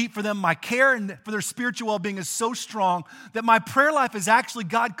so deep for them. My care and for their spiritual well-being is so strong that my prayer life is actually,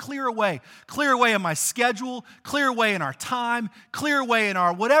 God, clear a way. Clear a way in my schedule, clear a way in our time, clear a way in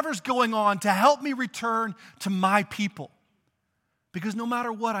our whatever's going on to help me return to my people. Because no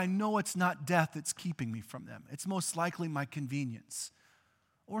matter what, I know it's not death that's keeping me from them. It's most likely my convenience.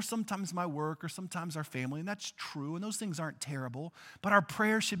 Or sometimes my work, or sometimes our family, and that's true, and those things aren't terrible. But our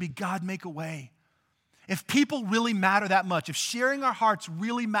prayer should be, God, make a way. If people really matter that much, if sharing our hearts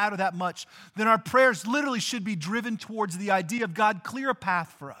really matter that much, then our prayers literally should be driven towards the idea of God, clear a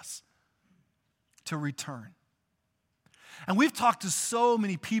path for us to return. And we've talked to so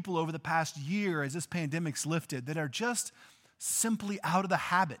many people over the past year as this pandemic's lifted that are just simply out of the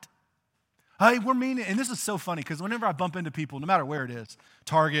habit. Hey, we're meaning, and this is so funny because whenever I bump into people, no matter where it is,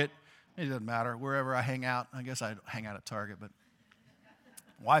 Target, it doesn't matter, wherever I hang out, I guess I hang out at Target, but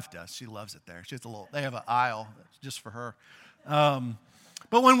wife does. She loves it there. They have an aisle just for her.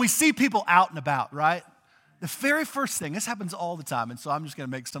 But when we see people out and about, right? The very first thing, this happens all the time, and so I'm just going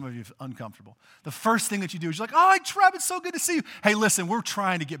to make some of you uncomfortable. The first thing that you do is you're like, oh, Trev, it's so good to see you. Hey, listen, we're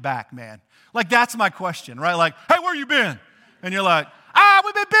trying to get back, man. Like, that's my question, right? Like, hey, where you been? And you're like,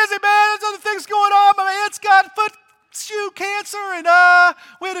 we've been busy, man. There's other things going on. My aunt's got shoe cancer, and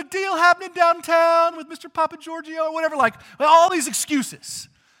we had a deal happening downtown with Mr. Papa Giorgio or whatever. Like, all these excuses.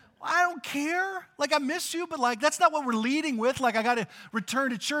 I don't care. Like, I miss you, but like, that's not what we're leading with. Like, I got to return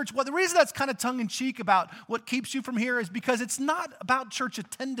to church. Well, the reason that's kind of tongue-in-cheek about what keeps you from here is because it's not about church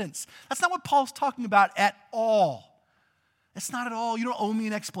attendance. That's not what Paul's talking about at all. It's not at all. You don't owe me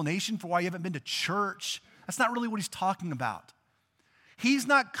an explanation for why you haven't been to church. That's not really what he's talking about. He's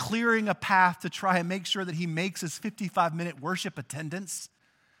not clearing a path to try and make sure that he makes his 55-minute worship attendance.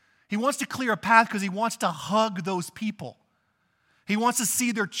 He wants to clear a path because he wants to hug those people. He wants to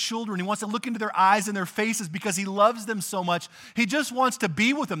see their children. He wants to look into their eyes and their faces because he loves them so much. He just wants to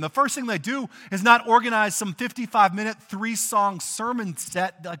be with them. The first thing they do is not organize some 55-minute, 3-song sermon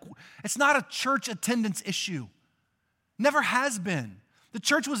set. Like, it's not a church attendance issue. Never has been. The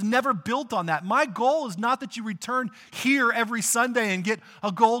church was never built on that. My goal is not that you return here every Sunday and get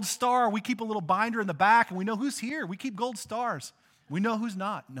a gold star. We keep a little binder in the back and we know who's here. We keep gold stars. We know who's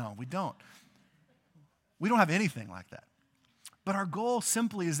not. No, we don't. We don't have anything like that. But our goal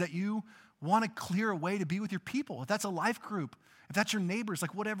simply is that you want to clear a way to be with your people. If that's a life group, if that's your neighbors,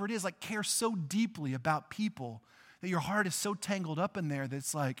 like whatever it is, like care so deeply about people that your heart is so tangled up in there that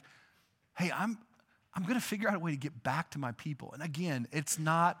it's like, hey, I'm going to figure out a way to get back to my people. And again, it's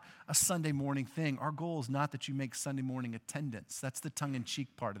not a Sunday morning thing. Our goal is not that you make Sunday morning attendance. That's the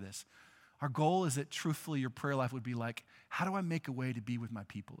tongue-in-cheek part of this. Our goal is that truthfully your prayer life would be like, how do I make a way to be with my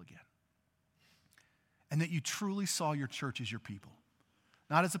people again? And that you truly saw your church as your people.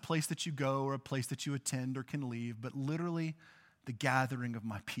 Not as a place that you go or a place that you attend or can leave, but literally the gathering of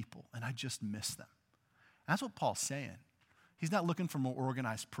my people. And I just miss them. And that's what Paul's saying. He's not looking for a more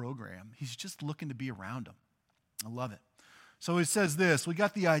organized program. He's just looking to be around them. I love it. So he says this, we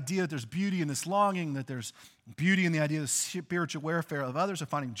got the idea that there's beauty in this longing, that there's beauty in the idea of the spiritual welfare of others, of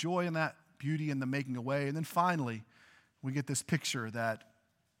finding joy in that, beauty in the making a way. And then finally, we get this picture that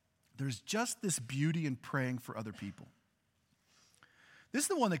there's just this beauty in praying for other people. This is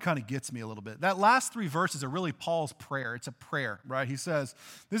the one that kind of gets me a little bit. That last 3 verses are really Paul's prayer. It's a prayer, right? He says,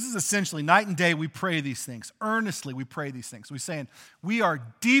 this is essentially night and day we pray these things. Earnestly we pray these things. So he's saying, we are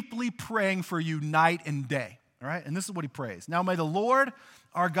deeply praying for you night and day, all right? And this is what he prays. Now may the Lord,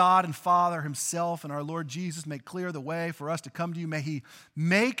 our God and Father himself and our Lord Jesus make clear the way for us to come to you. May he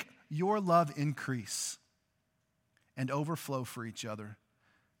make your love increase and overflow for each other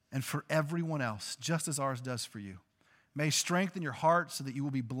and for everyone else, just as ours does for you. May strengthen your heart so that you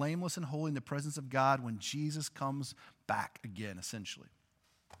will be blameless and holy in the presence of God when Jesus comes back again, essentially.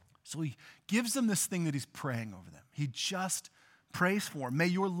 So he gives them this thing that he's praying over them. He just prays for them. May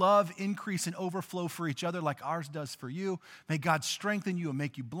your love increase and overflow for each other like ours does for you. May God strengthen you and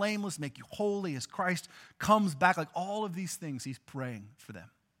make you blameless, make you holy as Christ comes back. Like all of these things, he's praying for them.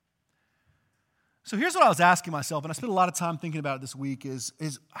 So here's what I was asking myself, and I spent a lot of time thinking about it this week, is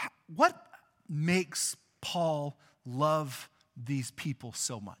what makes Paul love these people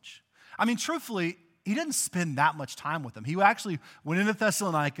so much? I mean, truthfully, he didn't spend that much time with them. He actually went into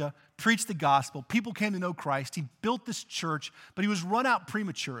Thessalonica, preached the gospel, people came to know Christ, he built this church, but he was run out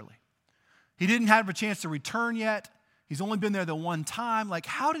prematurely. He didn't have a chance to return yet. He's only been there the one time. Like,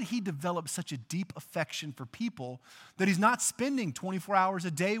 how did he develop such a deep affection for people that he's not spending 24 hours a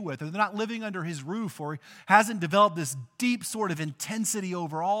day with, or they're not living under his roof, or he hasn't developed this deep sort of intensity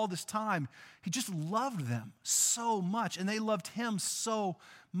over all this time? He just loved them so much, and they loved him so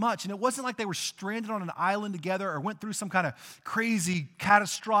much. And it wasn't like they were stranded on an island together or went through some kind of crazy,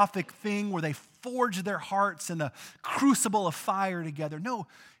 catastrophic thing where they forged their hearts in the crucible of fire together. No,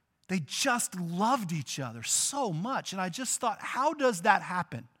 they just loved each other so much. And I just thought, how does that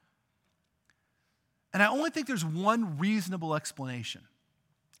happen? And I only think there's one reasonable explanation.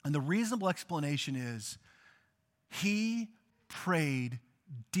 And the reasonable explanation is he prayed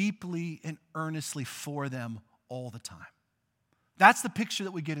deeply and earnestly for them all the time. That's the picture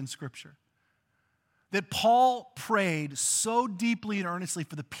that we get in Scripture. That Paul prayed so deeply and earnestly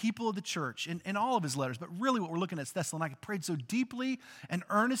for the people of the church in all of his letters, but really what we're looking at is Thessalonica, prayed so deeply and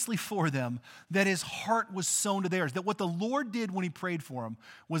earnestly for them that his heart was sewn to theirs. That what the Lord did when he prayed for them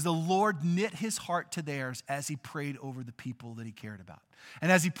was the Lord knit his heart to theirs as he prayed over the people that he cared about.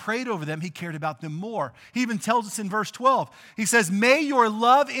 And as he prayed over them, he cared about them more. He even tells us in verse 12, he says, "May your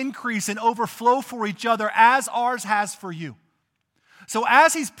love increase and overflow for each other as ours has for you." So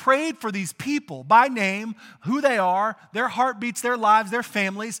as he's prayed for these people by name, who they are, their heartbeats, their lives, their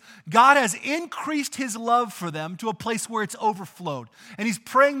families, God has increased his love for them to a place where it's overflowed. And he's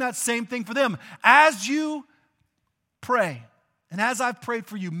praying that same thing for them. As you pray, and as I've prayed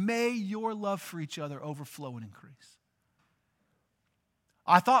for you, may your love for each other overflow and increase.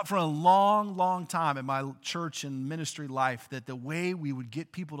 I thought for a long, long time in my church and ministry life that the way we would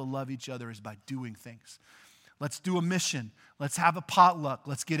get people to love each other is by doing things. Let's do a mission. Let's have a potluck.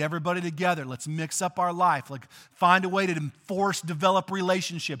 Let's get everybody together. Let's mix up our life. Like, find a way to develop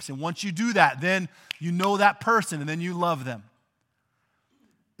relationships. And once you do that, then you know that person and then you love them.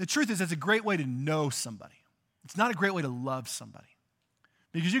 The truth is, it's a great way to know somebody. It's not a great way to love somebody.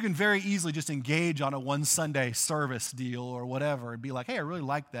 Because you can very easily just engage on a one Sunday service deal or whatever and be like, hey, I really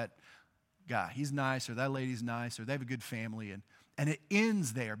like that guy. He's nice, or that lady's nice, or they have a good family. And it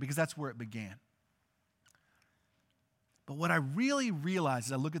ends there because that's where it began. But what I really realize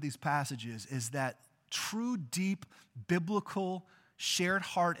as I look at these passages is that true, deep, biblical, shared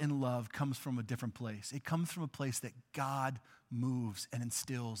heart and love comes from a different place. It comes from a place that God moves and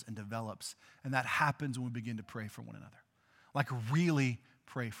instills and develops. And that happens when we begin to pray for one another. Like, really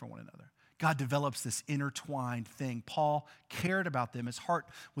pray for one another. God develops this intertwined thing. Paul cared about them. His heart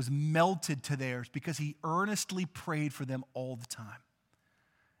was melted to theirs because he earnestly prayed for them all the time.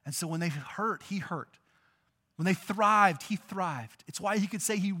 And so when they hurt, he hurt. When they thrived, he thrived. It's why he could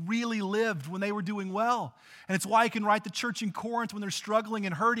say he really lived when they were doing well. And it's why he can write the church in Corinth when they're struggling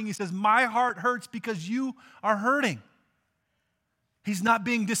and hurting. He says, my heart hurts because you are hurting. He's not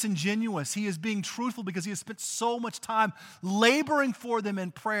being disingenuous. He is being truthful because he has spent so much time laboring for them in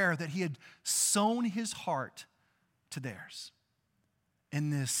prayer that he had sewn his heart to theirs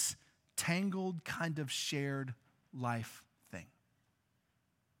in this tangled kind of shared life thing.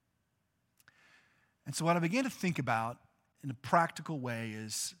 And so what I began to think about in a practical way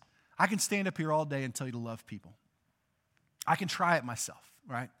is I can stand up here all day and tell you to love people. I can try it myself,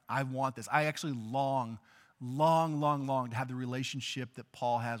 right? I want this. I actually long to have the relationship that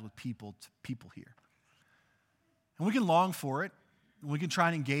Paul has with people here. And we can long for it. And we can try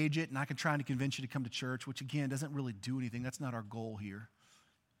and engage it, and I can try and convince you to come to church, which again doesn't really do anything. That's not our goal here.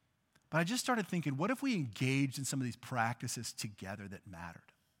 But I just started thinking, what if we engaged in some of these practices together that mattered?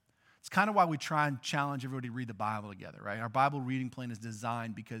 It's kind of why we try and challenge everybody to read the Bible together, right? Our Bible reading plan is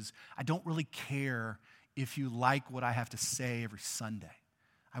designed because I don't really care if you like what I have to say every Sunday.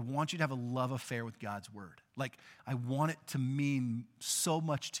 I want you to have a love affair with God's word. Like, I want it to mean so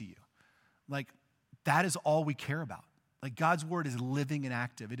much to you. Like, that is all we care about. Like, God's word is living and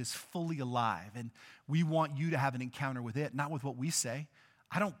active. It is fully alive. And we want you to have an encounter with it, not with what we say.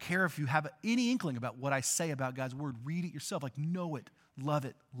 I don't care if you have any inkling about what I say about God's word. Read it yourself. Like, know it, love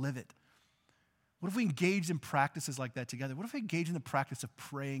it, live it. What if we engaged in practices like that together? What if we engage in the practice of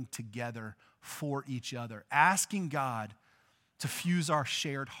praying together for each other, asking God to fuse our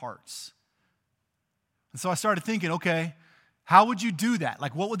shared hearts? And so I started thinking, okay, how would you do that?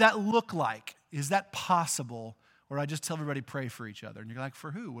 Like, what would that look like? Is that possible? Or I just tell everybody pray for each other? And you're like,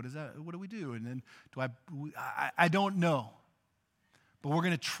 for who? What is that? What do we do? And then I don't know. But we're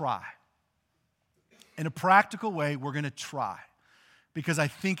going to try. In a practical way, we're going to try. Because I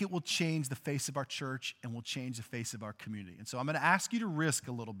think it will change the face of our church and will change the face of our community. And so I'm going to ask you to risk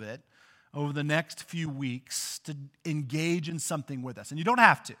a little bit over the next few weeks to engage in something with us. And you don't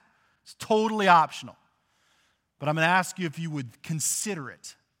have to. It's totally optional. But I'm going to ask you if you would consider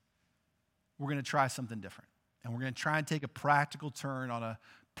it. We're going to try something different. And we're going to try and take a practical turn on a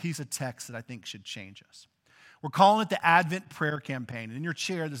piece of text that I think should change us. We're calling it the Advent Prayer Campaign. And in your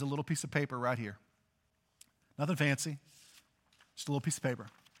chair, there's a little piece of paper right here. Nothing fancy, just a little piece of paper.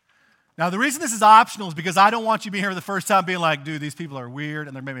 Now, the reason this is optional is because I don't want you to be here for the first time being like, dude, these people are weird,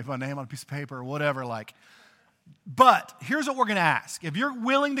 and they're making my name on a piece of paper or whatever. But here's what we're going to ask. If you're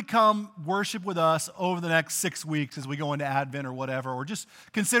willing to come worship with us over the next 6 weeks as we go into Advent or whatever, or just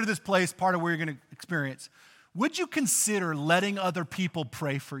consider this place part of where you're going to experience, would you consider letting other people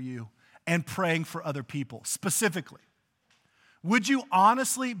pray for you and praying for other people specifically? Would you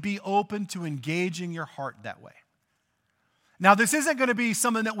honestly be open to engaging your heart that way? Now, this isn't going to be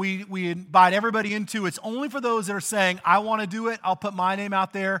something that we invite everybody into. It's only for those that are saying, I want to do it. I'll put my name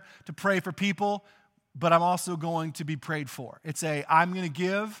out there to pray for people, but I'm also going to be prayed for. It's I'm going to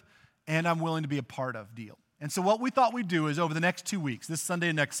give and I'm willing to be a part of deal. And so what we thought we'd do is over the next 2 weeks, this Sunday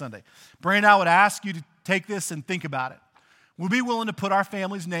and next Sunday, Brandon and I would ask you to take this and think about it. We'll be willing to put our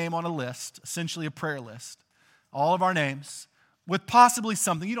family's name on a list, essentially a prayer list, all of our names, with possibly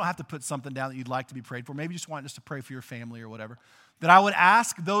something. You don't have to put something down that you'd like to be prayed for. Maybe you just want us to pray for your family or whatever. That I would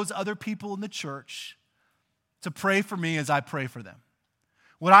ask those other people in the church to pray for me as I pray for them.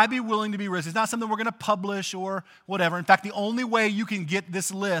 Would I be willing to be risked? It's not something we're going to publish or whatever. In fact, the only way you can get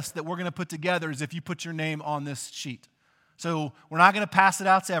this list that we're going to put together is if you put your name on this sheet. So we're not going to pass it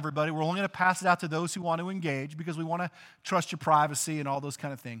out to everybody. We're only going to pass it out to those who want to engage because we want to trust your privacy and all those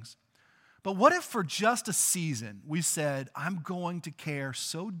kind of things. But what if for just a season we said, I'm going to care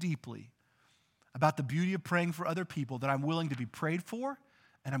so deeply about the beauty of praying for other people that I'm willing to be prayed for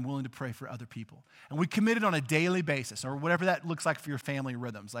and I'm willing to pray for other people. And we committed on a daily basis or whatever that looks like for your family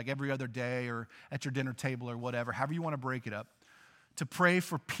rhythms, like every other day or at your dinner table or whatever, however you want to break it up, to pray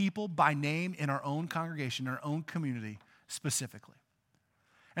for people by name in our own congregation, our own community specifically.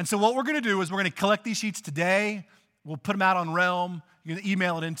 And so what we're going to do is we're going to collect these sheets today. We'll put them out on Realm. You're going to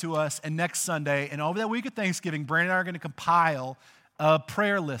email it into us. And next Sunday, and over that week of Thanksgiving, Brandon and I are going to compile a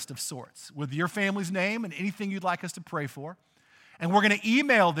prayer list of sorts with your family's name and anything you'd like us to pray for. And we're going to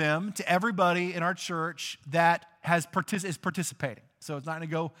email them to everybody in our church that is participating. So it's not going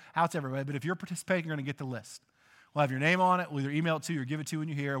to go out to everybody, but if you're participating, you're going to get the list. We'll have your name on it. We'll either email it to you or give it to you when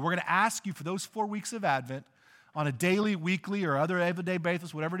you're here. We're going to ask you for those 4 weeks of Advent on a daily, weekly, or other everyday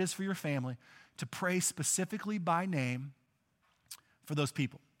basis, whatever it is for your family, to pray specifically by name for those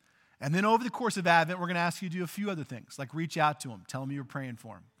people. And then over the course of Advent, we're going to ask you to do a few other things, like reach out to them, tell them you're praying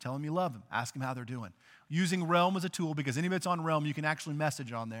for them, tell them you love them, ask them how they're doing. Using Realm as a tool, because anybody that's on Realm, you can actually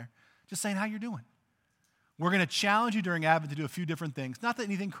message on there, just saying how you're doing. We're going to challenge you during Advent to do a few different things, not that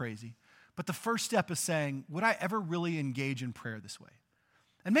anything crazy, but the first step is saying, would I ever really engage in prayer this way?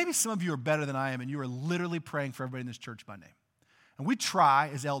 And maybe some of you are better than I am, and you are literally praying for everybody in this church by name. And we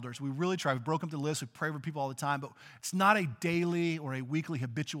try as elders, we really try. We broke up the list, we pray for people all the time, but it's not a daily or a weekly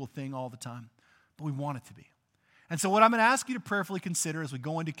habitual thing all the time, but we want it to be. And so what I'm going to ask you to prayerfully consider as we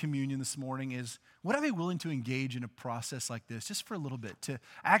go into communion this morning is, would I be willing to engage in a process like this just for a little bit, to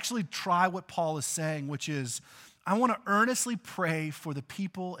actually try what Paul is saying, which is, I want to earnestly pray for the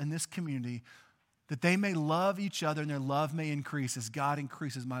people in this community that they may love each other and their love may increase as God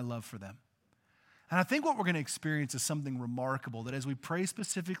increases my love for them. And I think what we're going to experience is something remarkable, that as we pray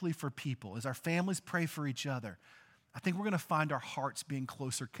specifically for people, as our families pray for each other, I think we're going to find our hearts being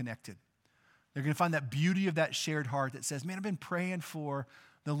closer connected. They're going to find that beauty of that shared heart that says, man, I've been praying for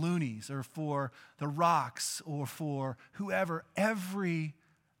the Loonies or for the Rocks or for whoever every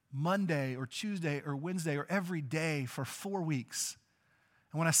Monday or Tuesday or Wednesday or every day for 4 weeks.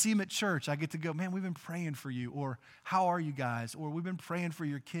 And when I see them at church, I get to go, man, we've been praying for you, or how are you guys, or we've been praying for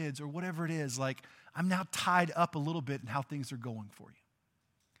your kids, or whatever it is. Like, I'm now tied up a little bit in how things are going for you.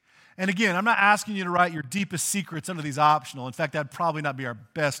 And again, I'm not asking you to write your deepest secrets under these optional. In fact, that'd probably not be our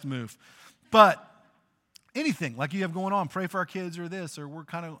best move. But anything like you have going on, pray for our kids or this, or we're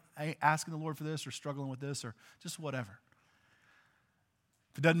kind of asking the Lord for this or struggling with this or just whatever.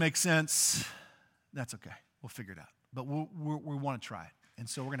 If it doesn't make sense, that's okay. We'll figure it out. But we want to try it. And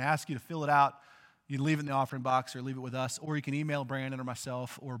so we're going to ask you to fill it out. You can leave it in the offering box or leave it with us, or you can email Brandon or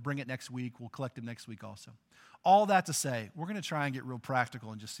myself or bring it next week. We'll collect it next week also. All that to say, we're going to try and get real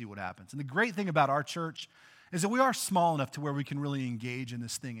practical and just see what happens. And the great thing about our church is that we are small enough to where we can really engage in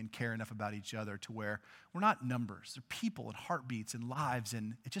this thing and care enough about each other to where we're not numbers. They're people and heartbeats and lives,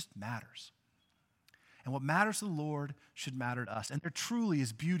 and it just matters. And what matters to the Lord should matter to us. And there truly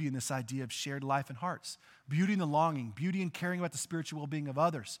is beauty in this idea of shared life and hearts. Beauty in the longing, beauty in caring about the spiritual well-being of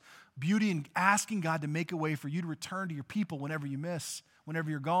others, beauty in asking God to make a way for you to return to your people whenever you miss, whenever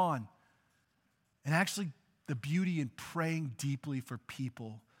you're gone. And actually the beauty in praying deeply for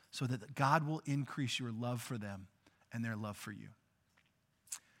people so that God will increase your love for them and their love for you.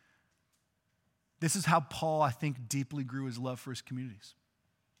 This is how Paul, I think, deeply grew his love for his communities.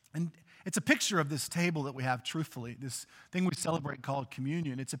 And it's a picture of this table that we have, truthfully, this thing we celebrate called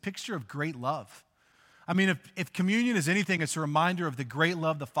communion. It's a picture of great love. I mean, if communion is anything, it's a reminder of the great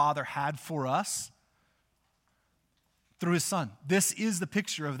love the Father had for us through his Son. This is the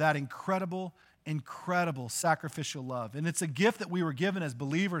picture of that incredible sacrificial love. And it's a gift that we were given as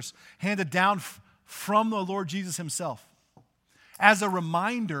believers, handed down from the Lord Jesus himself, as a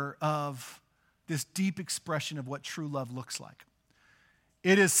reminder of this deep expression of what true love looks like.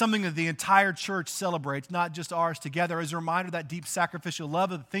 It is something that the entire church celebrates, not just ours together, as a reminder that deep sacrificial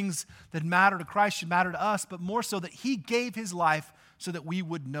love of the things that matter to Christ should matter to us, but more so that he gave his life so that we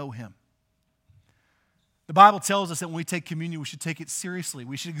would know him. The Bible tells us that when we take communion, we should take it seriously.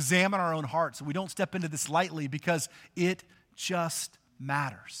 We should examine our own hearts, and we don't step into this lightly because it just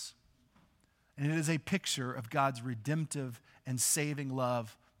matters. And it is a picture of God's redemptive and saving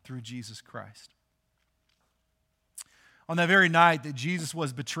love through Jesus Christ. On that very night that Jesus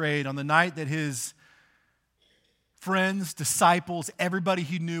was betrayed, on the night that his friends, disciples, everybody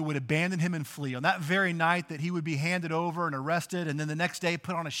he knew would abandon him and flee, on that very night that he would be handed over and arrested, and then the next day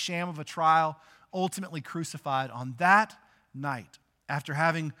put on a sham of a trial, ultimately crucified, on that night, after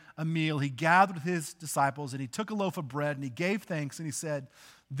having a meal, he gathered with his disciples and he took a loaf of bread and he gave thanks and he said,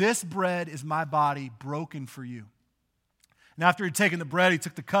 "This bread is my body broken for you." And after he'd taken the bread, he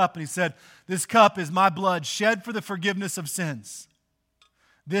took the cup and he said, "This cup is my blood shed for the forgiveness of sins.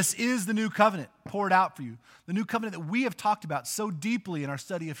 This is the new covenant poured out for you." The new covenant that we have talked about so deeply in our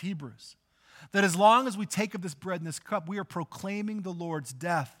study of Hebrews. That as long as we take of this bread and this cup, we are proclaiming the Lord's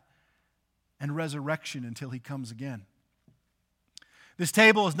death and resurrection until he comes again. This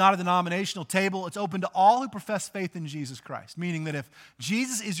table is not a denominational table. It's open to all who profess faith in Jesus Christ, meaning that if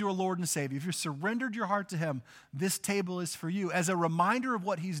Jesus is your Lord and Savior, if you've surrendered your heart to him, this table is for you as a reminder of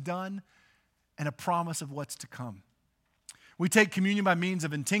what he's done and a promise of what's to come. We take communion by means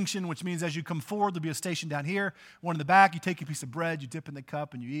of intinction, which means as you come forward, there'll be a station down here, one in the back. You take a piece of bread, you dip in the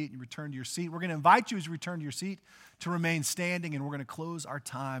cup, and you eat, and you return to your seat. We're going to invite you as you return to your seat to remain standing, and we're going to close our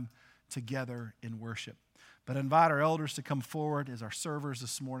time together in worship. But I invite our elders to come forward as our servers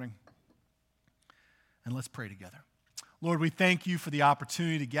this morning, and let's pray together. Lord, we thank you for the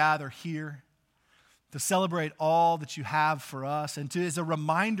opportunity to gather here, to celebrate all that you have for us, and as a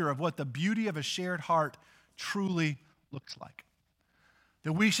reminder of what the beauty of a shared heart truly looks like.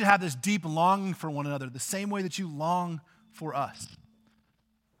 That we should have this deep longing for one another, the same way that you long for us.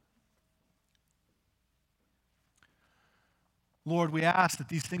 Lord, we ask that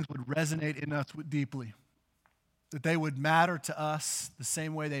these things would resonate in us deeply, that they would matter to us the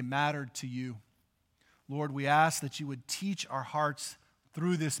same way they mattered to you. Lord, we ask that you would teach our hearts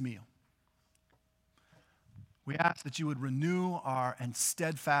through this meal. We ask that you would renew and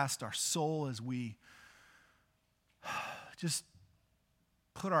steadfast our soul as we just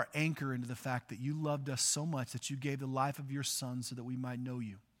put our anchor into the fact that you loved us so much that you gave the life of your Son so that we might know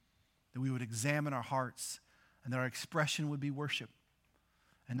you, that we would examine our hearts, and that our expression would be worship,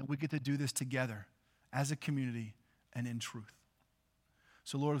 and that we get to do this together as a community and in truth.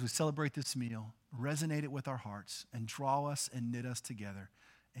 So Lord, as we celebrate this meal, resonate it with our hearts and draw us and knit us together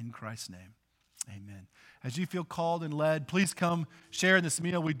in Christ's name. Amen. As you feel called and led, please come share in this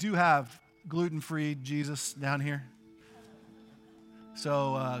meal. We do have gluten-free Jesus down here.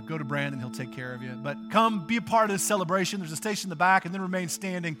 So go to Brandon, he'll take care of you. But come be a part of this celebration. There's a station in the back, and then remain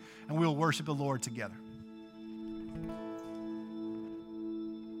standing, and we will worship the Lord together.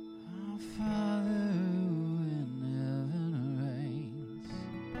 Our Father who in heaven reigns,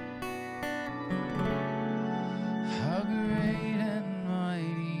 how great and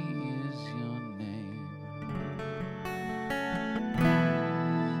mighty is your name.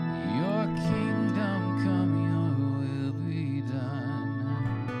 Your kingdom come, your will be done.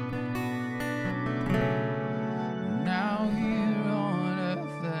 Now here on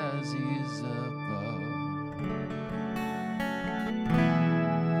earth as is above.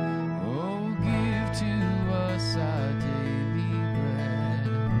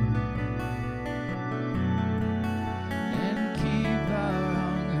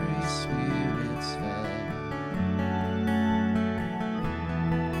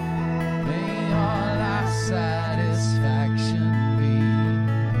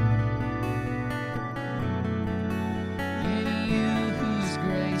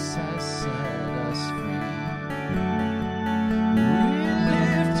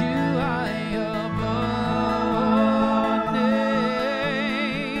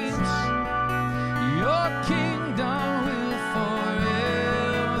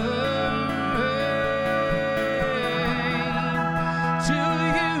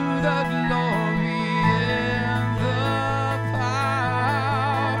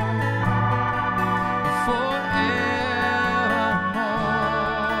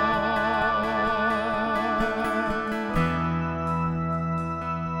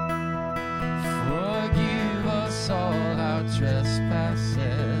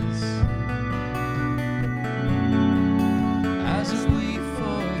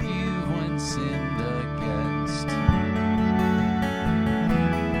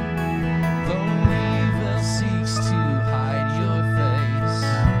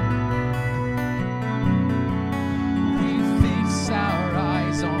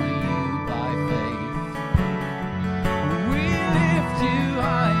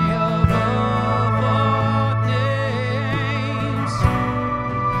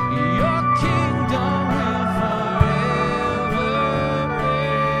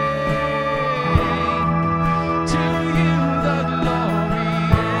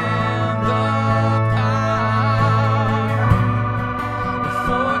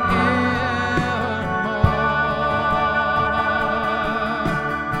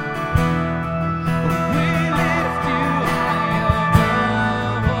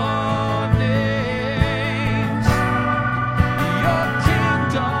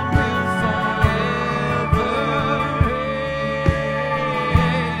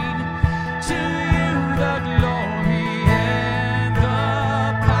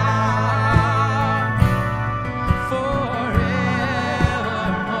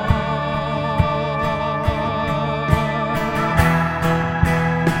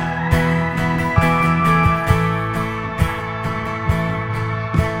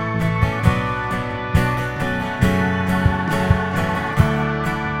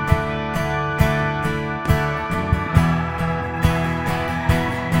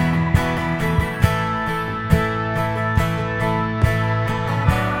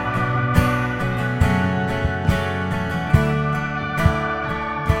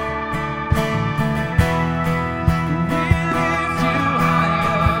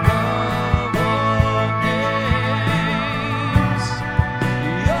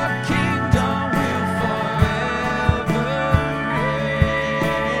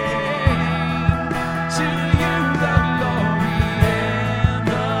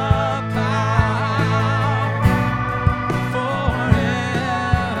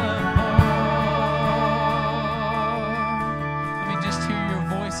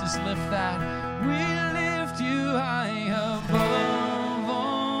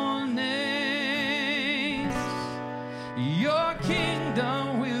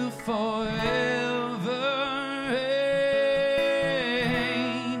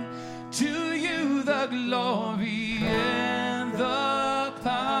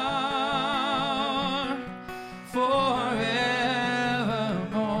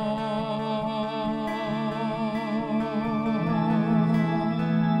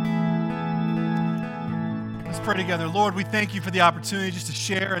 Pray together. Lord, we thank you for the opportunity just to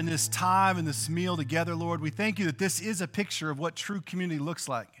share in this time and this meal together, Lord. We thank you that this is a picture of what true community looks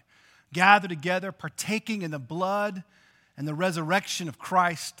like. Gather together, partaking in the blood and the resurrection of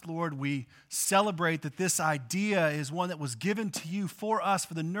Christ, Lord. We celebrate that this idea is one that was given to you for us,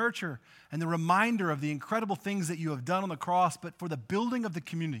 for the nurture and the reminder of the incredible things that you have done on the cross, but for the building of the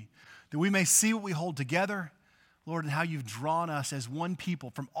community, that we may see what we hold together, Lord, and how you've drawn us as one people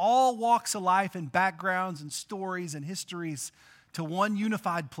from all walks of life and backgrounds and stories and histories to one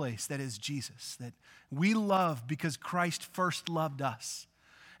unified place that is Jesus, that we love because Christ first loved us.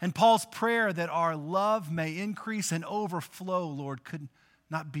 And Paul's prayer that our love may increase and overflow, Lord, could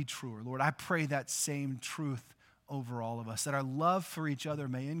not be truer. Lord, I pray that same truth over all of us, that our love for each other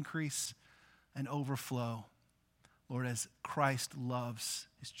may increase and overflow, Lord, as Christ loves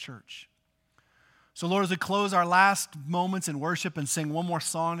his church. So, Lord, as we close our last moments in worship and sing one more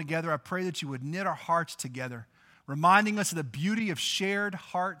song together, I pray that you would knit our hearts together, reminding us of the beauty of shared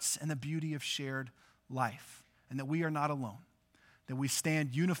hearts and the beauty of shared life, and that we are not alone, that we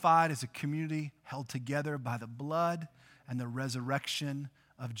stand unified as a community held together by the blood and the resurrection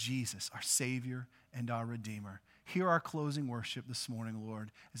of Jesus, our Savior and our Redeemer. Hear our closing worship this morning,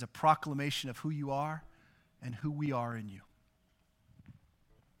 Lord, as a proclamation of who you are and who we are in you.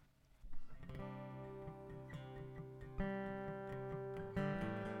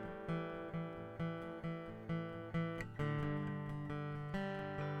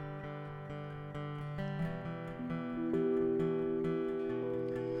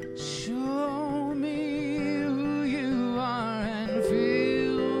 Show me who you are and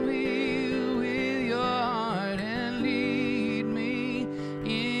fill me with your heart and lead me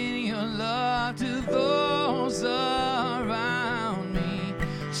in your love to those around me.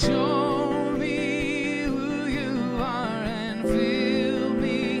 Show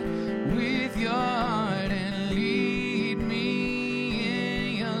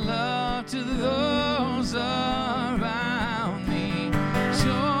to those around me.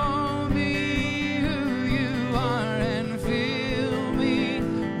 Show me who you are and fill me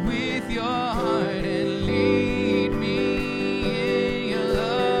with your heart and lead me in your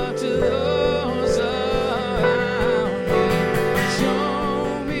love to those around me.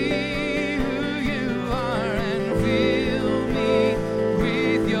 Show me who you are and fill me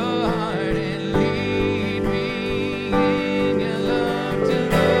with your heart and lead me in your love to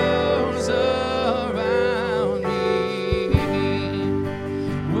those around me.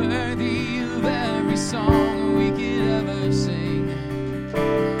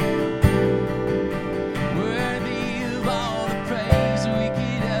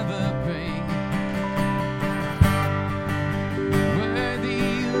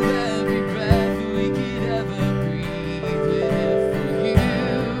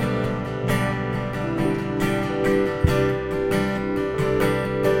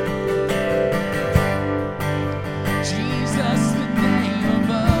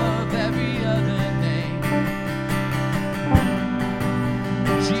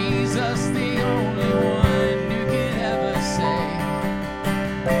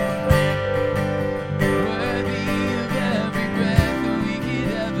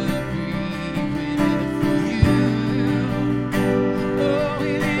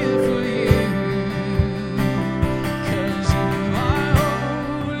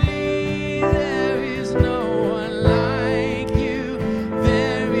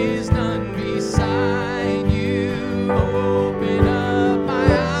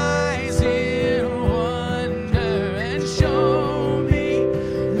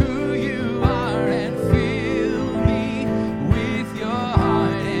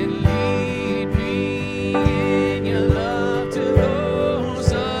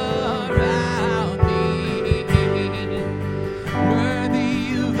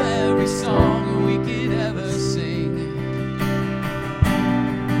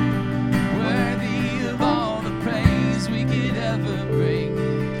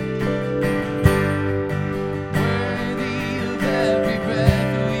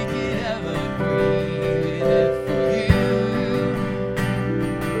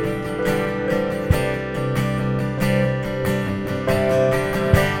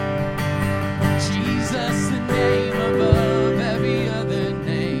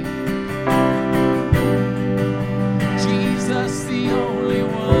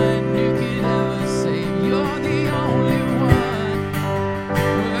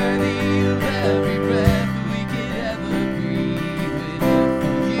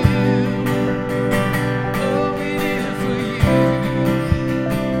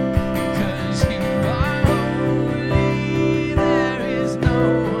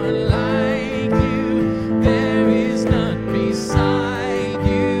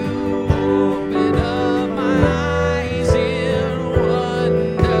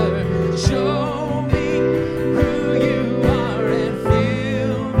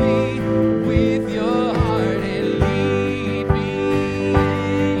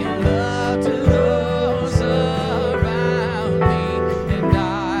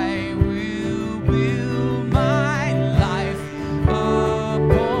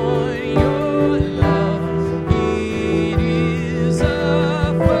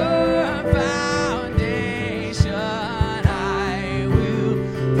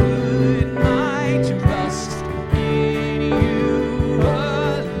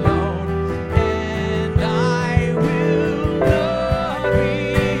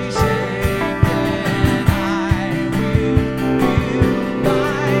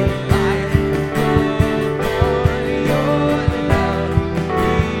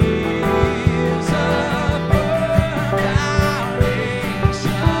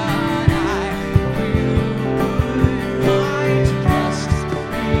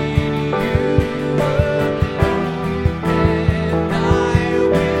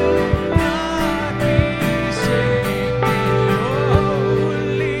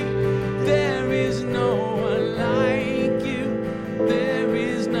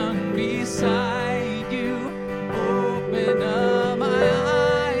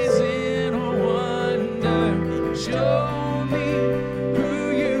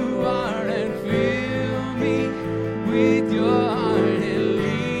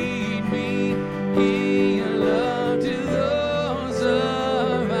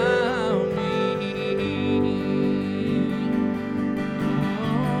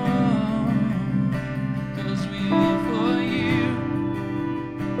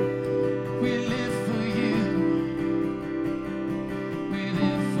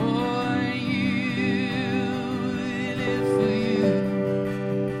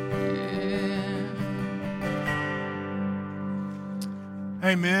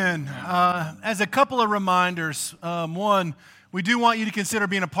 Amen. As a couple of reminders, one, we do want you to consider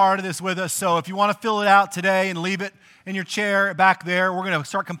being a part of this with us. So if you want to fill it out today and leave it in your chair back there, we're going to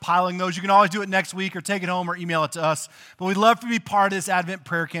start compiling those. You can always do it next week or take it home or email it to us. But we'd love to be part of this Advent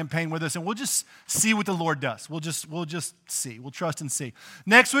prayer campaign with us, and we'll just see what the Lord does. We'll just see. We'll trust and see.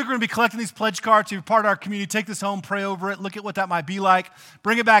 Next week, we're going to be collecting these pledge cards. If you're part of our community, take this home, pray over it, look at what that might be like.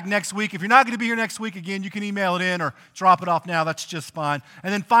 Bring it back next week. If you're not going to be here next week, again, you can email it in or drop it off now. That's just fine.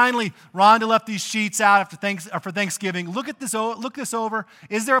 And then finally, Rhonda left these sheets out for Thanksgiving. Look this over.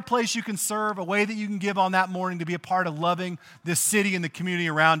 Is there a place you can serve, a way that you can give on that morning to be a part of loving this city and the community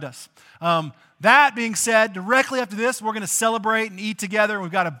around us? That being said, directly after this, we're going to celebrate and eat together.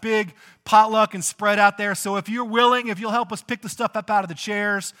 We've got a big potluck and spread out there. So if you're willing, if you'll help us pick the stuff up out of the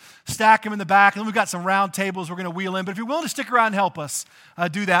chairs, stack them in the back, and then we've got some round tables we're going to wheel in. But if you're willing to stick around and help us,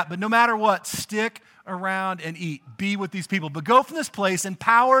 do that. But no matter what, stick around and eat. Be with these people. But go from this place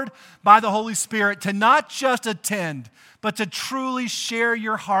empowered by the Holy Spirit to not just attend, but to truly share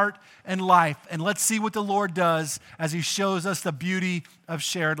your heart and life. And let's see what the Lord does as he shows us the beauty of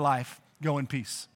shared life. Go in peace.